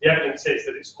 And the evidence is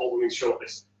that it's all women's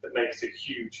shortlists that makes a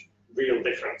huge, real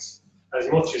difference. As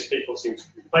much as people seem to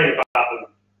complain about them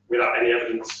without any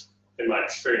evidence, in my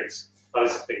experience, that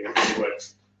is the thing that really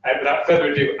works. Without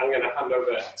further ado, I'm going to hand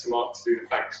over to Mark to do the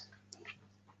thanks.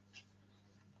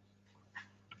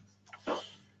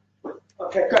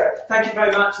 Okay, great. Thank you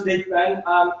very much indeed, Ben.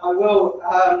 I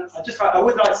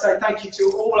would like to say thank you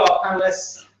to all our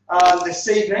panelists this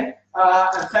evening,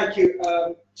 and thank you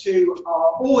to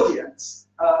our audience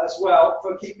as well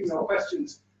for keeping your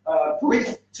questions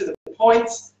brief to the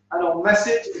point and on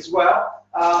message as well.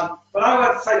 But I would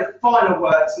like to say the final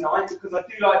word tonight because I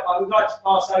would like to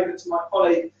pass over to my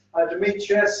colleague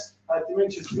Demetrius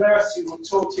Veris, who will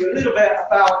talk to you a little bit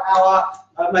about our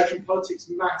Making Politics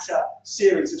Matter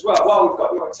series as well, while we've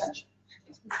got your attention.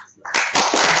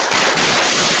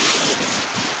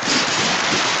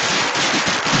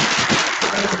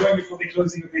 I'm going before the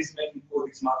closing of this Making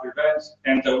Politics Matter event,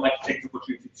 and I would like to take the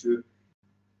opportunity to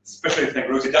especially thank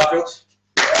Rosie Duffield.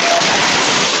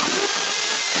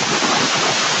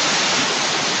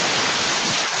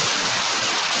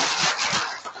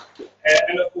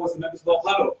 And of course, the members of our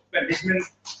panel, Ben Hickman,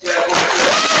 the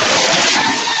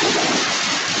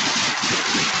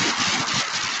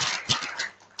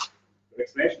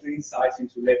explanations and insights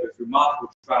into Labour's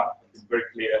remarkable triumph have been very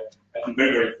clear and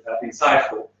very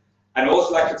insightful. And I'd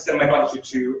also like to extend my gratitude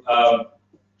to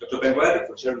Dr. Ben Worthy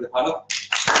for chairing the panel.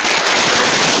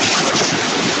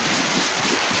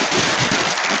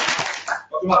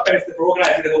 Dr. Mark Pennister for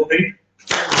organising the whole thing.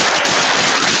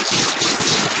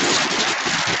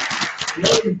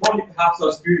 Most importantly, perhaps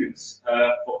our students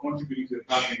for contributing to the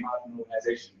planning and management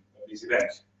organisation of this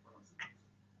event.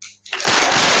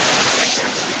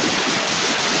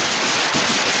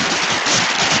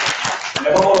 And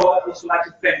above all, I'd also like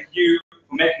to thank you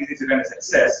for making this event a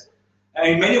success. And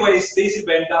in many ways, this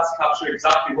event does capture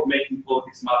exactly what Making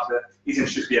Politics Matter is and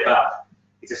should be about.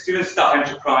 It's a student-staff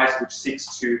enterprise which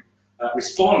seeks to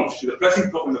respond to the pressing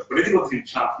problem of political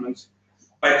disenchantment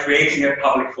by creating a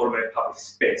public forum and a public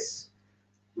space,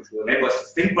 which will enable us to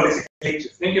think politically, to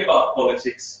think about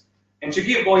politics, and to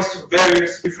give voice to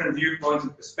various different viewpoints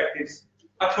and perspectives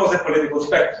across the political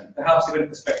spectrum, perhaps even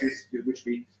perspectives with which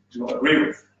we do not agree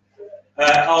with.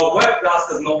 Our work thus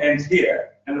does not end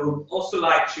here, and we would also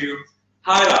like to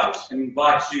highlight and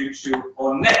invite you to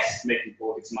our next Making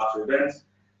Politics Matter event.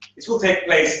 It will take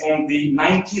place on the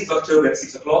 19th of October at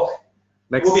 6 o'clock.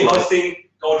 We'll be hosting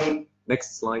Gordon.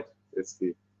 Next slide. It's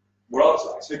the. We're on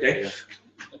slides, okay.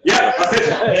 Yeah, that's it.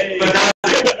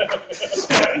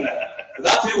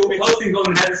 That's it. We'll be hosting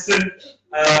Gordon Henderson,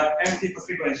 MP for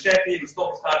Swindon and Sheppey, who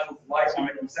stopped his title for White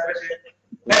American Conservative.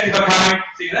 Thank you for coming.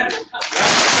 See you then.